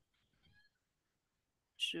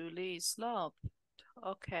 Julie is loved.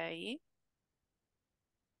 Okay.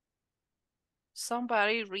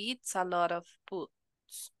 Somebody reads a lot of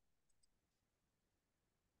books.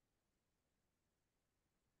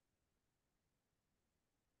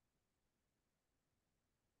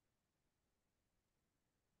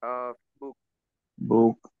 Book.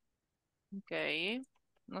 Book. Okay.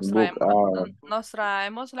 Book are. Nos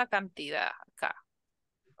traemos la cantidad acá.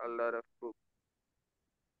 A lot of books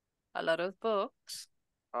A lot of books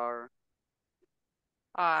are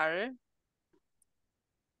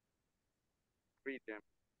written.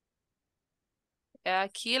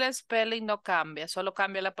 Aquí el spelling no cambia, solo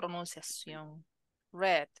cambia la pronunciación.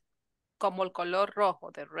 Red, como el color rojo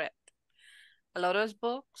de red. A lot of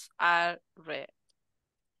books are red.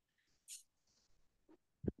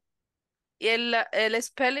 Y el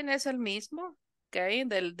spelling es el mismo, ¿ok?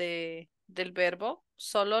 Del verbo,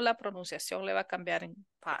 solo la pronunciación le va a cambiar en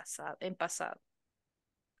pasado.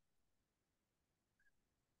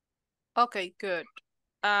 Okay, good.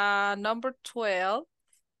 Number 12.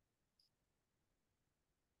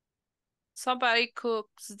 Somebody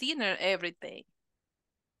cooks dinner every day.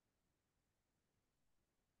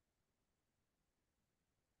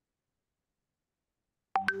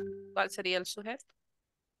 ¿Cuál sería el sujeto?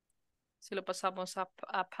 Si lo pasamos a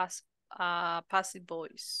passive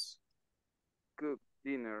voice. Cook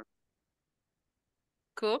dinner.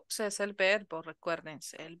 Cooks es el verbo,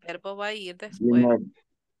 recuérdense. El verbo va a ir después.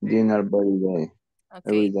 Dinner every day.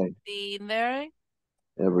 Every Okay. day. Dinner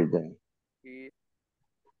Every day.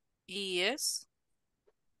 is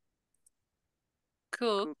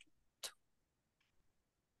cooked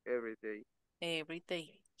Every day. every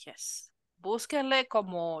day. Yes. Búsquenle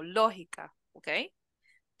como lógica, ¿ok?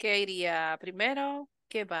 ¿Qué iría primero?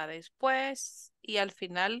 ¿Qué va después? Y al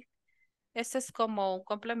final, este es como un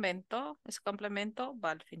complemento. Ese complemento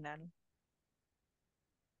va al final.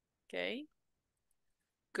 Ok.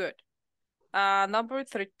 Good. Number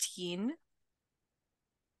 13.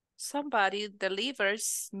 Somebody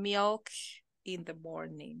delivers milk in the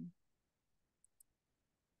morning.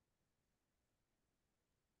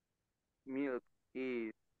 Milk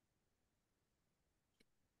is.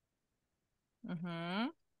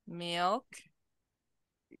 Milk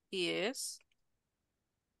is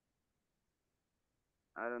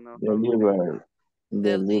I don't know. Delivered.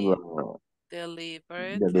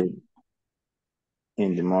 delivered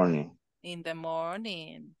In the morning. in the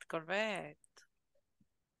morning. Correct.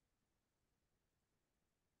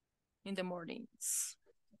 In the mornings.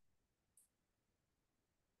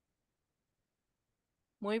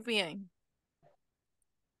 Muy bien.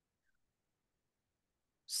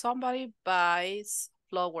 Somebody buys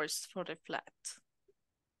flowers for the flat.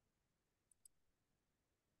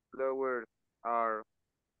 Flowers are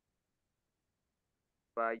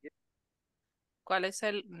Baires. ¿Cuál es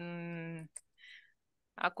el?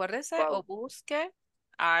 Acuérdese o busque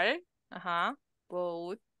are. Ajá.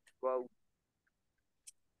 Both Wow.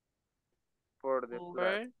 For the flat.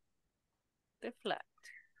 over the flat.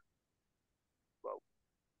 Wow.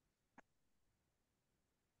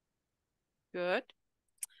 Good.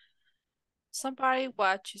 Somebody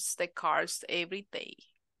watches the cars every day.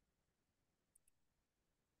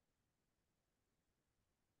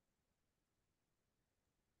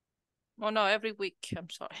 Oh no, every week. I'm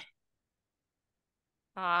sorry.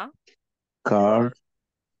 Cars.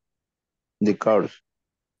 The cars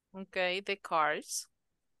Okay, the cars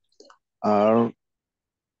are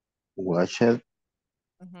washed.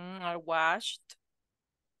 are washed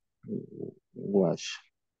Wash.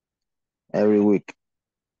 Every week.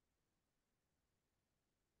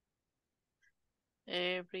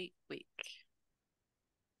 every week.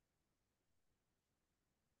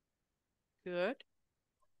 Good.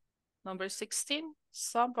 Number 16.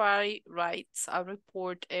 Somebody writes a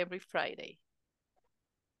report every Friday.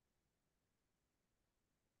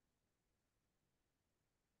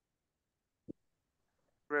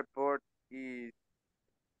 Report is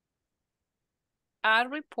A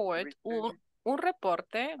report, written. un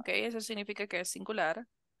reporte, ok, eso significa que es singular.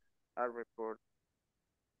 A report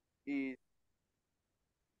is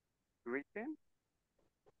written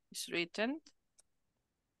It's written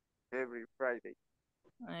every Friday.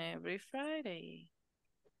 every Friday.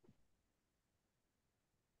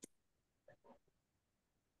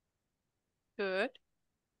 Good.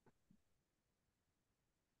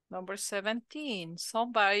 Number 17,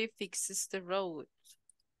 somebody fixes the road.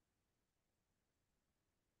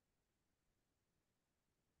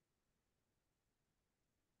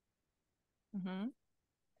 Ujú.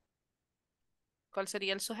 ¿Cuál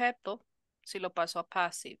sería el sujeto si lo paso a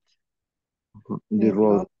passive? The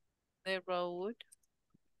road The road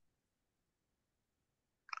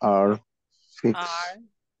are fixed. are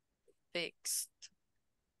fixed.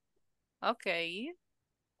 Okay,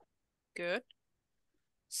 good.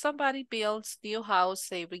 Somebody builds new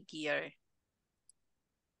house every year.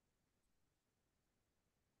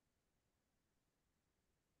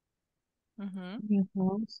 Ujú. New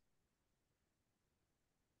house.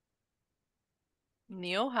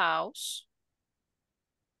 New house.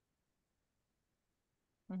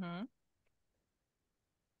 Ujú.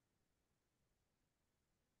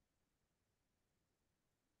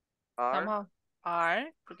 Are Vamos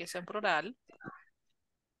are, porque es en plural.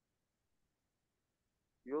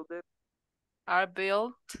 built Are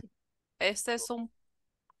built. Este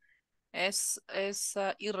es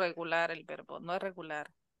irregular el verbo, no es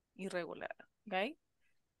regular. Irregular. Okay?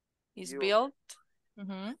 Is built built.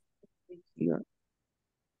 Ujú. Here.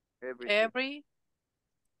 Every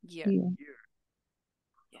year. Here. year.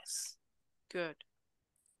 Yes. Good.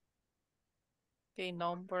 Okay,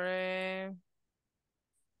 number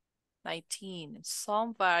 19.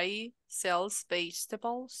 Somebody sells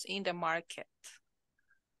vegetables in the market.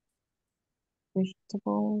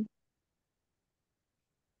 Vegetable.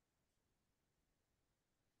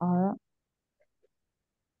 Are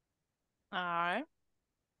Are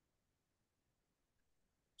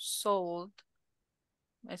sold.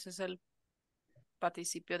 Ese es el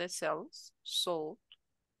participio de sells. Sold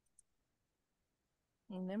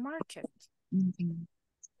in the market. mhm,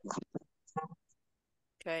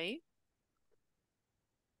 Okay.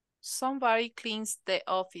 Somebody cleans the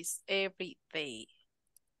office every day.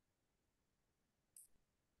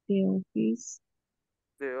 the office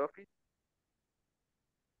The office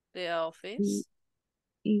The is, office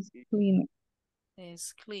is is clean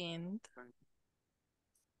is cleaned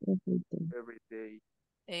every day. every day.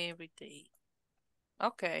 every day.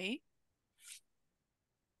 Okay.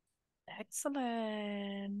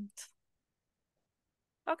 Excellent.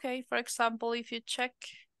 Okay, for example, if you check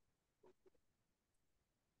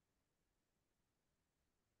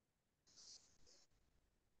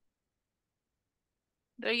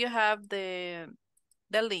there you have the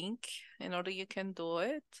link in order you can do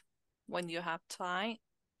it when you have time.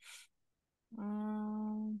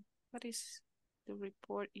 What is the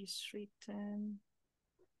report is written?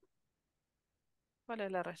 ¿Cuál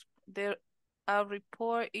es la respuesta? A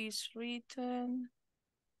report is written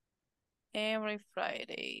every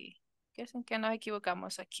Friday. ¿Qué es en qué nos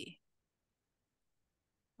equivocamos aquí?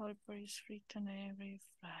 A report is written every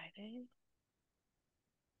Friday.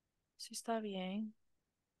 Sí está bien.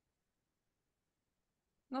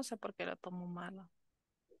 No sé por qué lo tomo malo.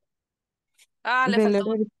 Ah, le The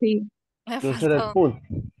faltó, letter T. le Debe ser el faltó,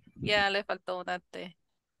 punto. ya le faltó una T.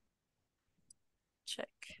 Check.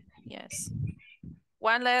 Yes.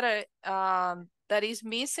 One letter that is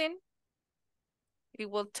missing, it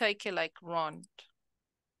will take it like round.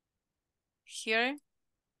 Here,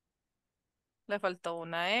 le faltó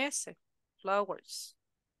una S. Flowers.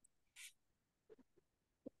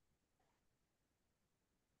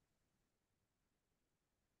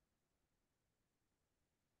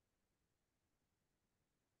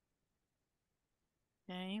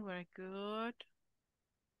 Okay, very good.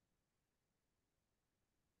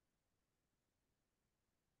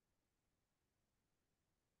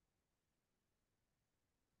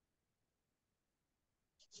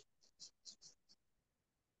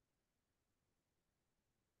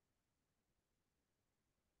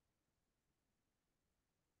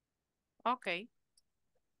 Okay,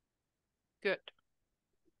 good.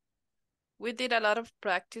 We did a lot of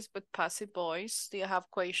practice with passive voice. Do you have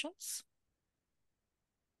questions?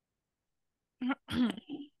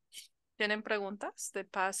 ¿Tienen preguntas de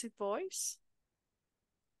passive voice?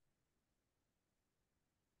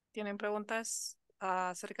 ¿Tienen preguntas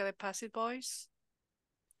acerca de passive voice?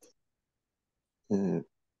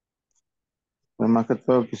 Pues más que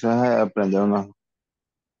todo quizás aprender unos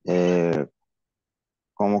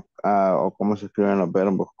cómo o cómo se escriben los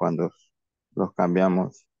verbos cuando los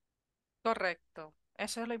cambiamos. Correcto.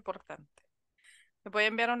 Eso es lo importante. Les voy a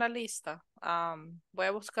enviar una lista. Voy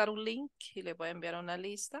a buscar un link y les voy a enviar una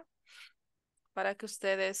lista para que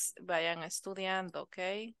ustedes vayan estudiando, ¿ok?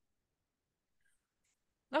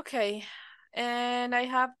 Okay. And I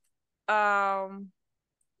have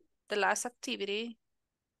the last activity,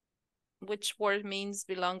 which word means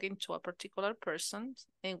belonging to a particular person,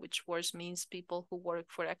 and which words means people who work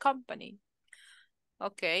for a company.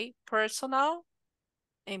 Okay, personal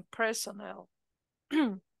and personal.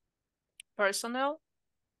 Personal,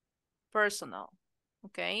 personal.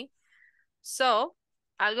 Okay. So,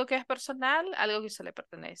 algo que es personal, algo que se le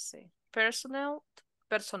pertenece. Personal,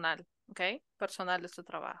 personal. Okay. Personal de su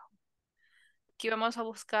trabajo. Aquí vamos a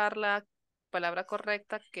buscar la palabra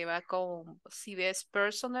correcta que va con si ves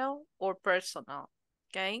personal or personal.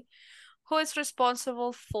 Okay. Who is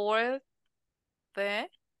responsible for the,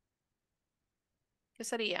 ¿qué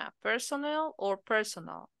sería? Personal or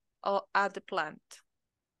personal? O at the plant.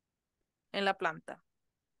 En la planta.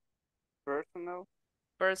 Personal.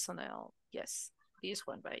 Personal. Yes. This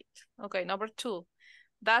one, right? Okay, number 2.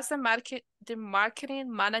 Does the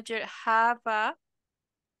marketing manager have a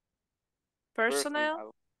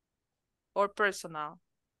personal or personal?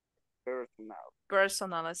 Personal.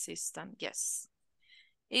 Personal assistant, yes.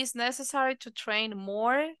 Is necessary to train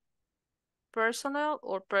more personnel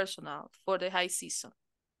or personal for the high season?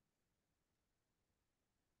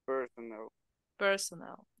 Personal.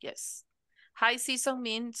 Personal, yes. High season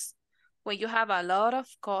means when you have a lot of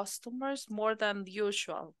customers, more than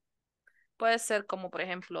usual. Puede ser como, por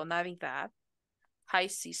ejemplo, Navidad, high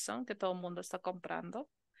season, que todo el mundo está comprando.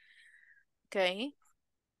 Okay.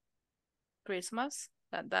 Christmas,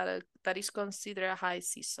 that is considered a high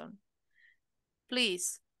season.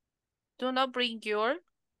 Please, do not bring your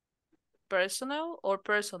personal or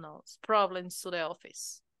personals problems to the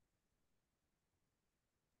office.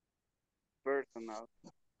 Personal.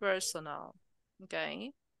 Personal,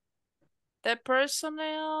 okay. The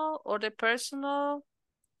personnel or the personal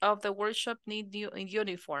of the workshop need new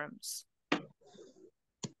uniforms.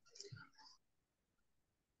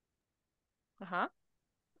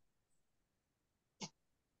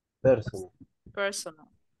 Personal. Personal.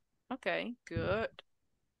 Okay, good.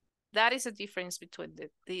 That is a difference between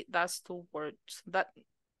those two words. That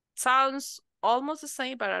sounds almost the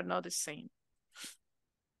same, but are not the same.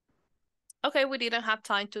 Okay, we didn't have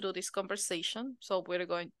time to do this conversation, so we're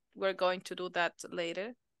going to do that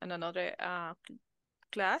later in another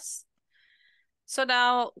class. So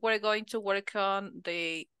now we're going to work on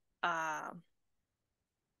the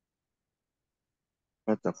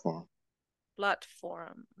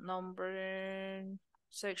platform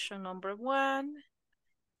section number 1,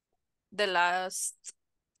 the last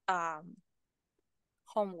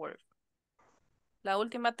homework. La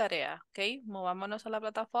última tarea, ¿ok? Movámonos a la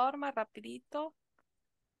plataforma rapidito.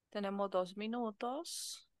 Tenemos 2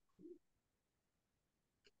 minutos.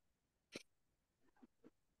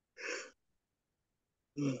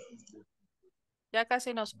 Ya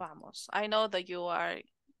casi nos vamos. I know that you are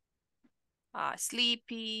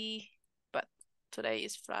sleepy, but today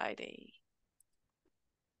is Friday.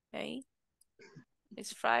 Okay?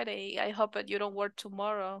 It's Friday. I hope that you don't work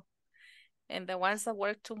tomorrow. And the ones that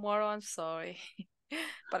work tomorrow, I'm sorry.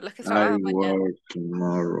 Para los que trabajan mañana. Work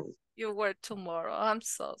tomorrow. You work tomorrow. I'm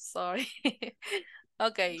so sorry.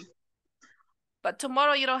 Okay. But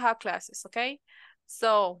tomorrow you don't have classes, okay?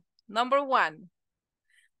 So, number 1.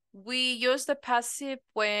 We use the passive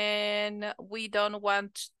when we don't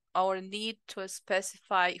want or need to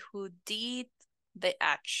specify who did the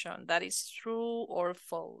action. That is true or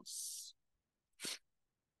false.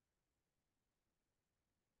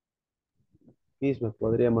 ¿Me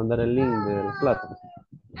podría mandar el link del plato?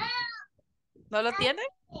 ¿No lo tiene?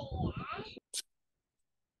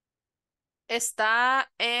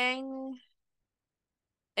 Está en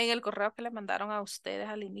el correo que le mandaron a ustedes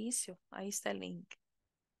al inicio. Ahí está el link.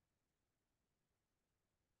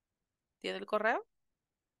 ¿Tiene el correo?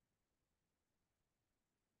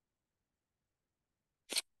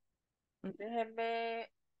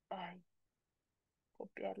 Déjenme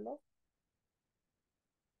copiarlo.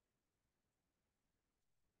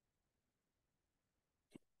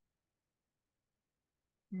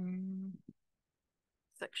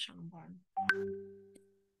 Section 1.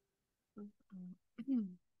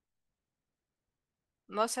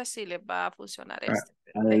 No sé si les va a funcionar este.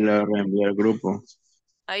 Ahí lo reenvié al grupo.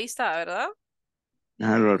 Ahí está, ¿verdad?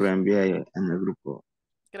 Lo reenvié en el grupo.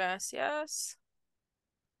 Gracias.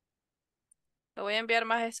 Lo voy a enviar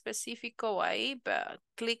más específico ahí, pero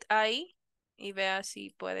clic ahí y vea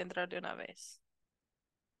si puede entrar de una vez.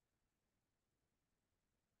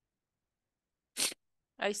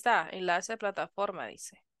 Ahí está, enlace de plataforma,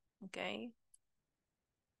 dice. Ok.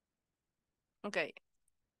 Ok.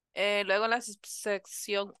 Luego en la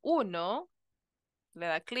sección 1, le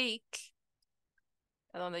da clic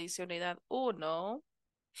a donde dice unidad 1.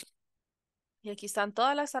 Y aquí están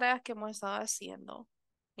todas las tareas que hemos estado haciendo.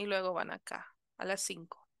 Y luego van acá, a las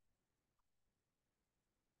 5.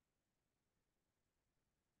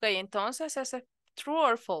 Ok, entonces ese es true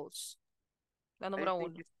or false. La I número think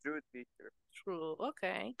 1. it's true, teacher. True.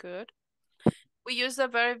 Okay, good. We use the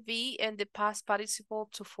verb be and the past participle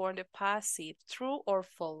to form the passive. True or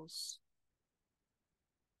false?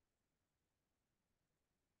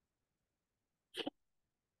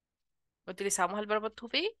 ¿Utilizamos el verbo to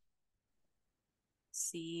be?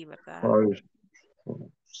 Sí, ¿verdad? False.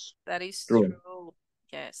 That is True. true.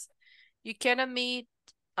 Yes. You can admit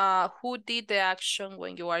who did the action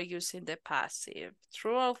when you are using the passive.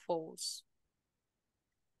 True or false?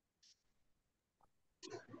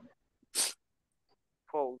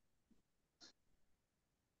 False.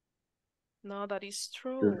 No, that is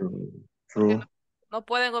true. True. Porque True. no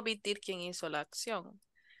pueden omitir quién hizo la acción.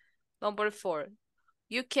 Number 4.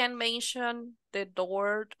 You can mention the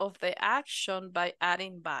word of the action by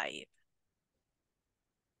adding by.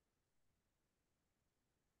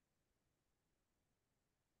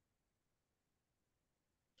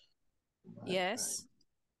 Yes.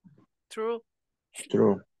 True.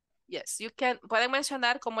 True. Yes. Pueden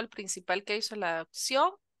mencionar como el principal que hizo la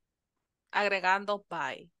acción agregando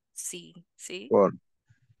by. Sí. ¿Sí? False.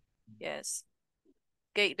 Yes.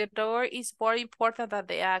 Okay. The door is more important than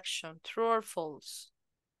the action. True or false?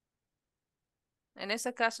 En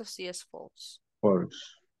este caso sí es false.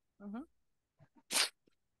 False. Ujú.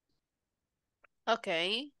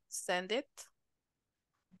 Okay. Send it.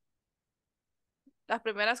 Las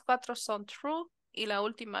primeras 4 son true y la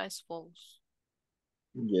última es false.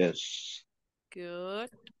 Yes. Good.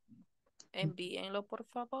 Envíenlo, por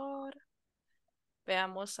favor.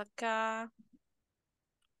 Veamos acá.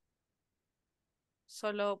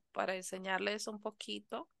 Solo para enseñarles un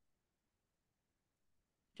poquito.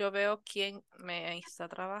 Yo veo quién me está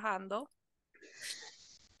trabajando.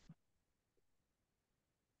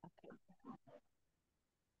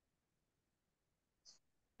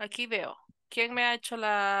 Aquí veo. ¿Quién me ha hecho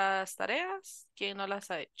las tareas? ¿Quién no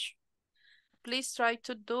las ha hecho? Please try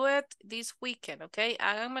to do it this weekend, ¿ok?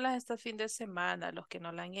 Háganmelas este fin de semana, los que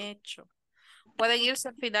no la han hecho. Pueden irse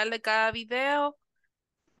al final de cada video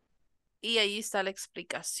y ahí está la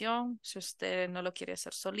explicación si usted no lo quiere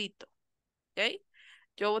hacer solito, ¿ok?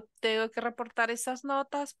 Yo tengo que reportar esas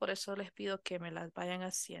notas, por eso les pido que me las vayan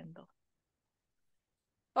haciendo.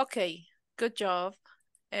 Okay, good job,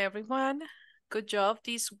 everyone. Good job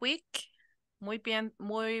this week. Muy bien,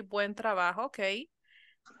 muy buen trabajo, ok.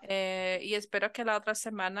 Y espero que la otra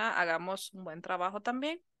semana hagamos un buen trabajo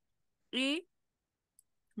también. Y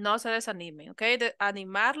no se desanimen, ok.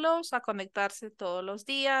 Animarlos a conectarse todos los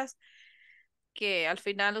días, que al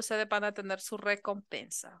final ustedes van a tener su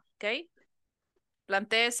recompensa, ok.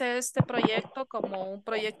 Plantéese este proyecto como un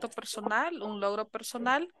proyecto personal, un logro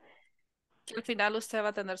personal, que al final usted va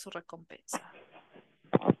a tener su recompensa.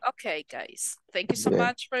 Okay, guys. Thank you so Yeah.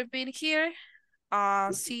 much for being here.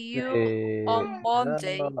 See you on ¿Me da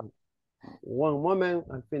Monday. one moment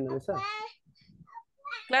al finalizar?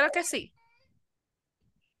 Claro que sí.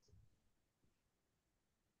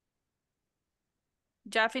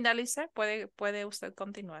 Ya finalicé. Puede usted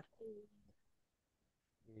continuar.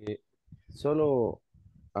 Eh, Solo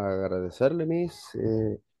agradecerle, Miss,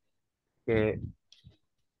 que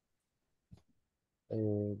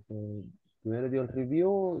primero dio el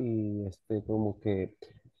review y como que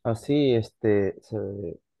así se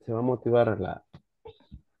va a motivar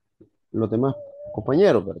los demás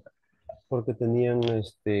compañeros, ¿verdad? Porque tenían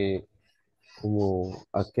como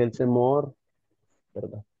aquel temor,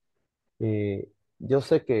 ¿verdad? Yo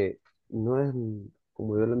sé que no es,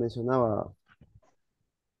 como yo le mencionaba,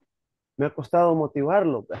 me ha costado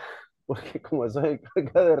motivarlo, porque como soy el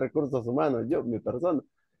cargo de recursos humanos, yo, mi persona.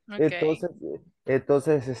 Okay.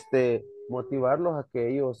 Entonces, motivarlos a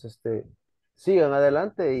que ellos, sigan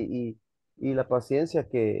adelante y la paciencia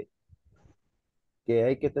que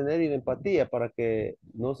hay que tener y la empatía para que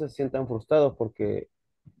no se sientan frustrados porque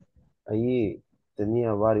ahí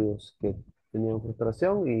tenía varios que tenían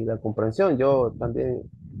frustración y la comprensión. Yo también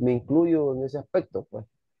me incluyo en ese aspecto, pues,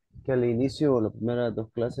 que al inicio, las primeras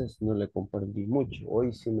 2 clases no le comprendí mucho.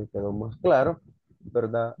 Hoy sí me quedó más claro,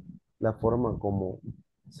 ¿verdad? La forma como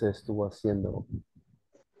se estuvo haciendo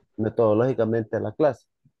metodológicamente la clase.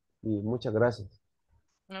 Y muchas gracias.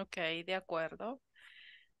 Okay, de acuerdo.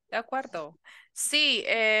 De acuerdo. Sí,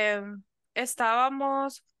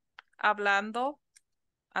 estábamos hablando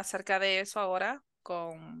acerca de eso ahora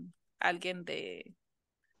con alguien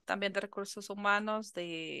también de recursos humanos,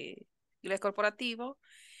 de inglés corporativo.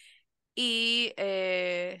 Y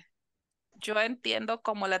yo entiendo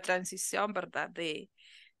como la transición, ¿verdad?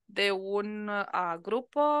 De un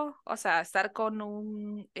grupo, o sea, estar con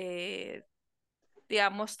un,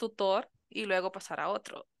 digamos, tutor y luego pasar a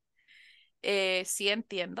otro. Sí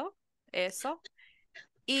entiendo eso.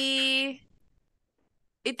 Y,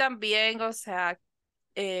 y también, o sea,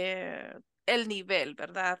 eh, el nivel,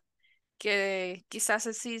 ¿verdad? Que quizás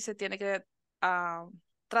sí se tiene que ah,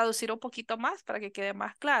 traducir un poquito más para que quede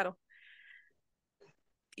más claro.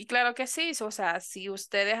 Y claro que sí, o sea, si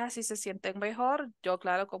ustedes así se sienten mejor, yo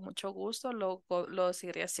claro, con mucho gusto lo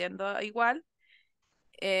seguiré haciendo igual.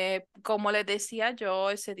 Como les decía yo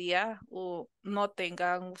ese día, no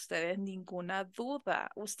tengan ustedes ninguna duda.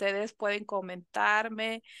 Ustedes pueden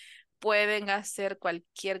comentarme, pueden hacer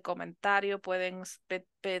cualquier comentario, pueden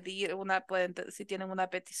pedir si tienen una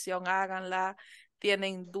petición, háganla.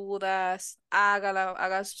 Tienen dudas,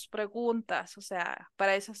 hagan sus preguntas. O sea,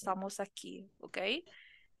 para eso estamos aquí, ¿ok?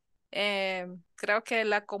 Creo que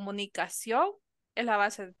la comunicación es la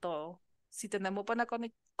base de todo. Si tenemos buena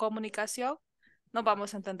comunicación, nos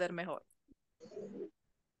vamos a entender mejor.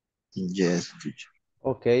 Yes, teacher.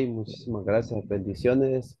 Ok, muchísimas gracias.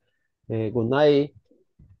 Bendiciones. Good night.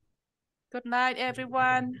 Good night,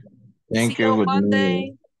 everyone. See Thank you you. on Good night.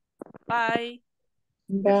 Monday. Bye.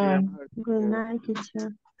 Que sigan Bye. los Good ejercicios. night,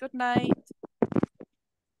 teacher. Good night.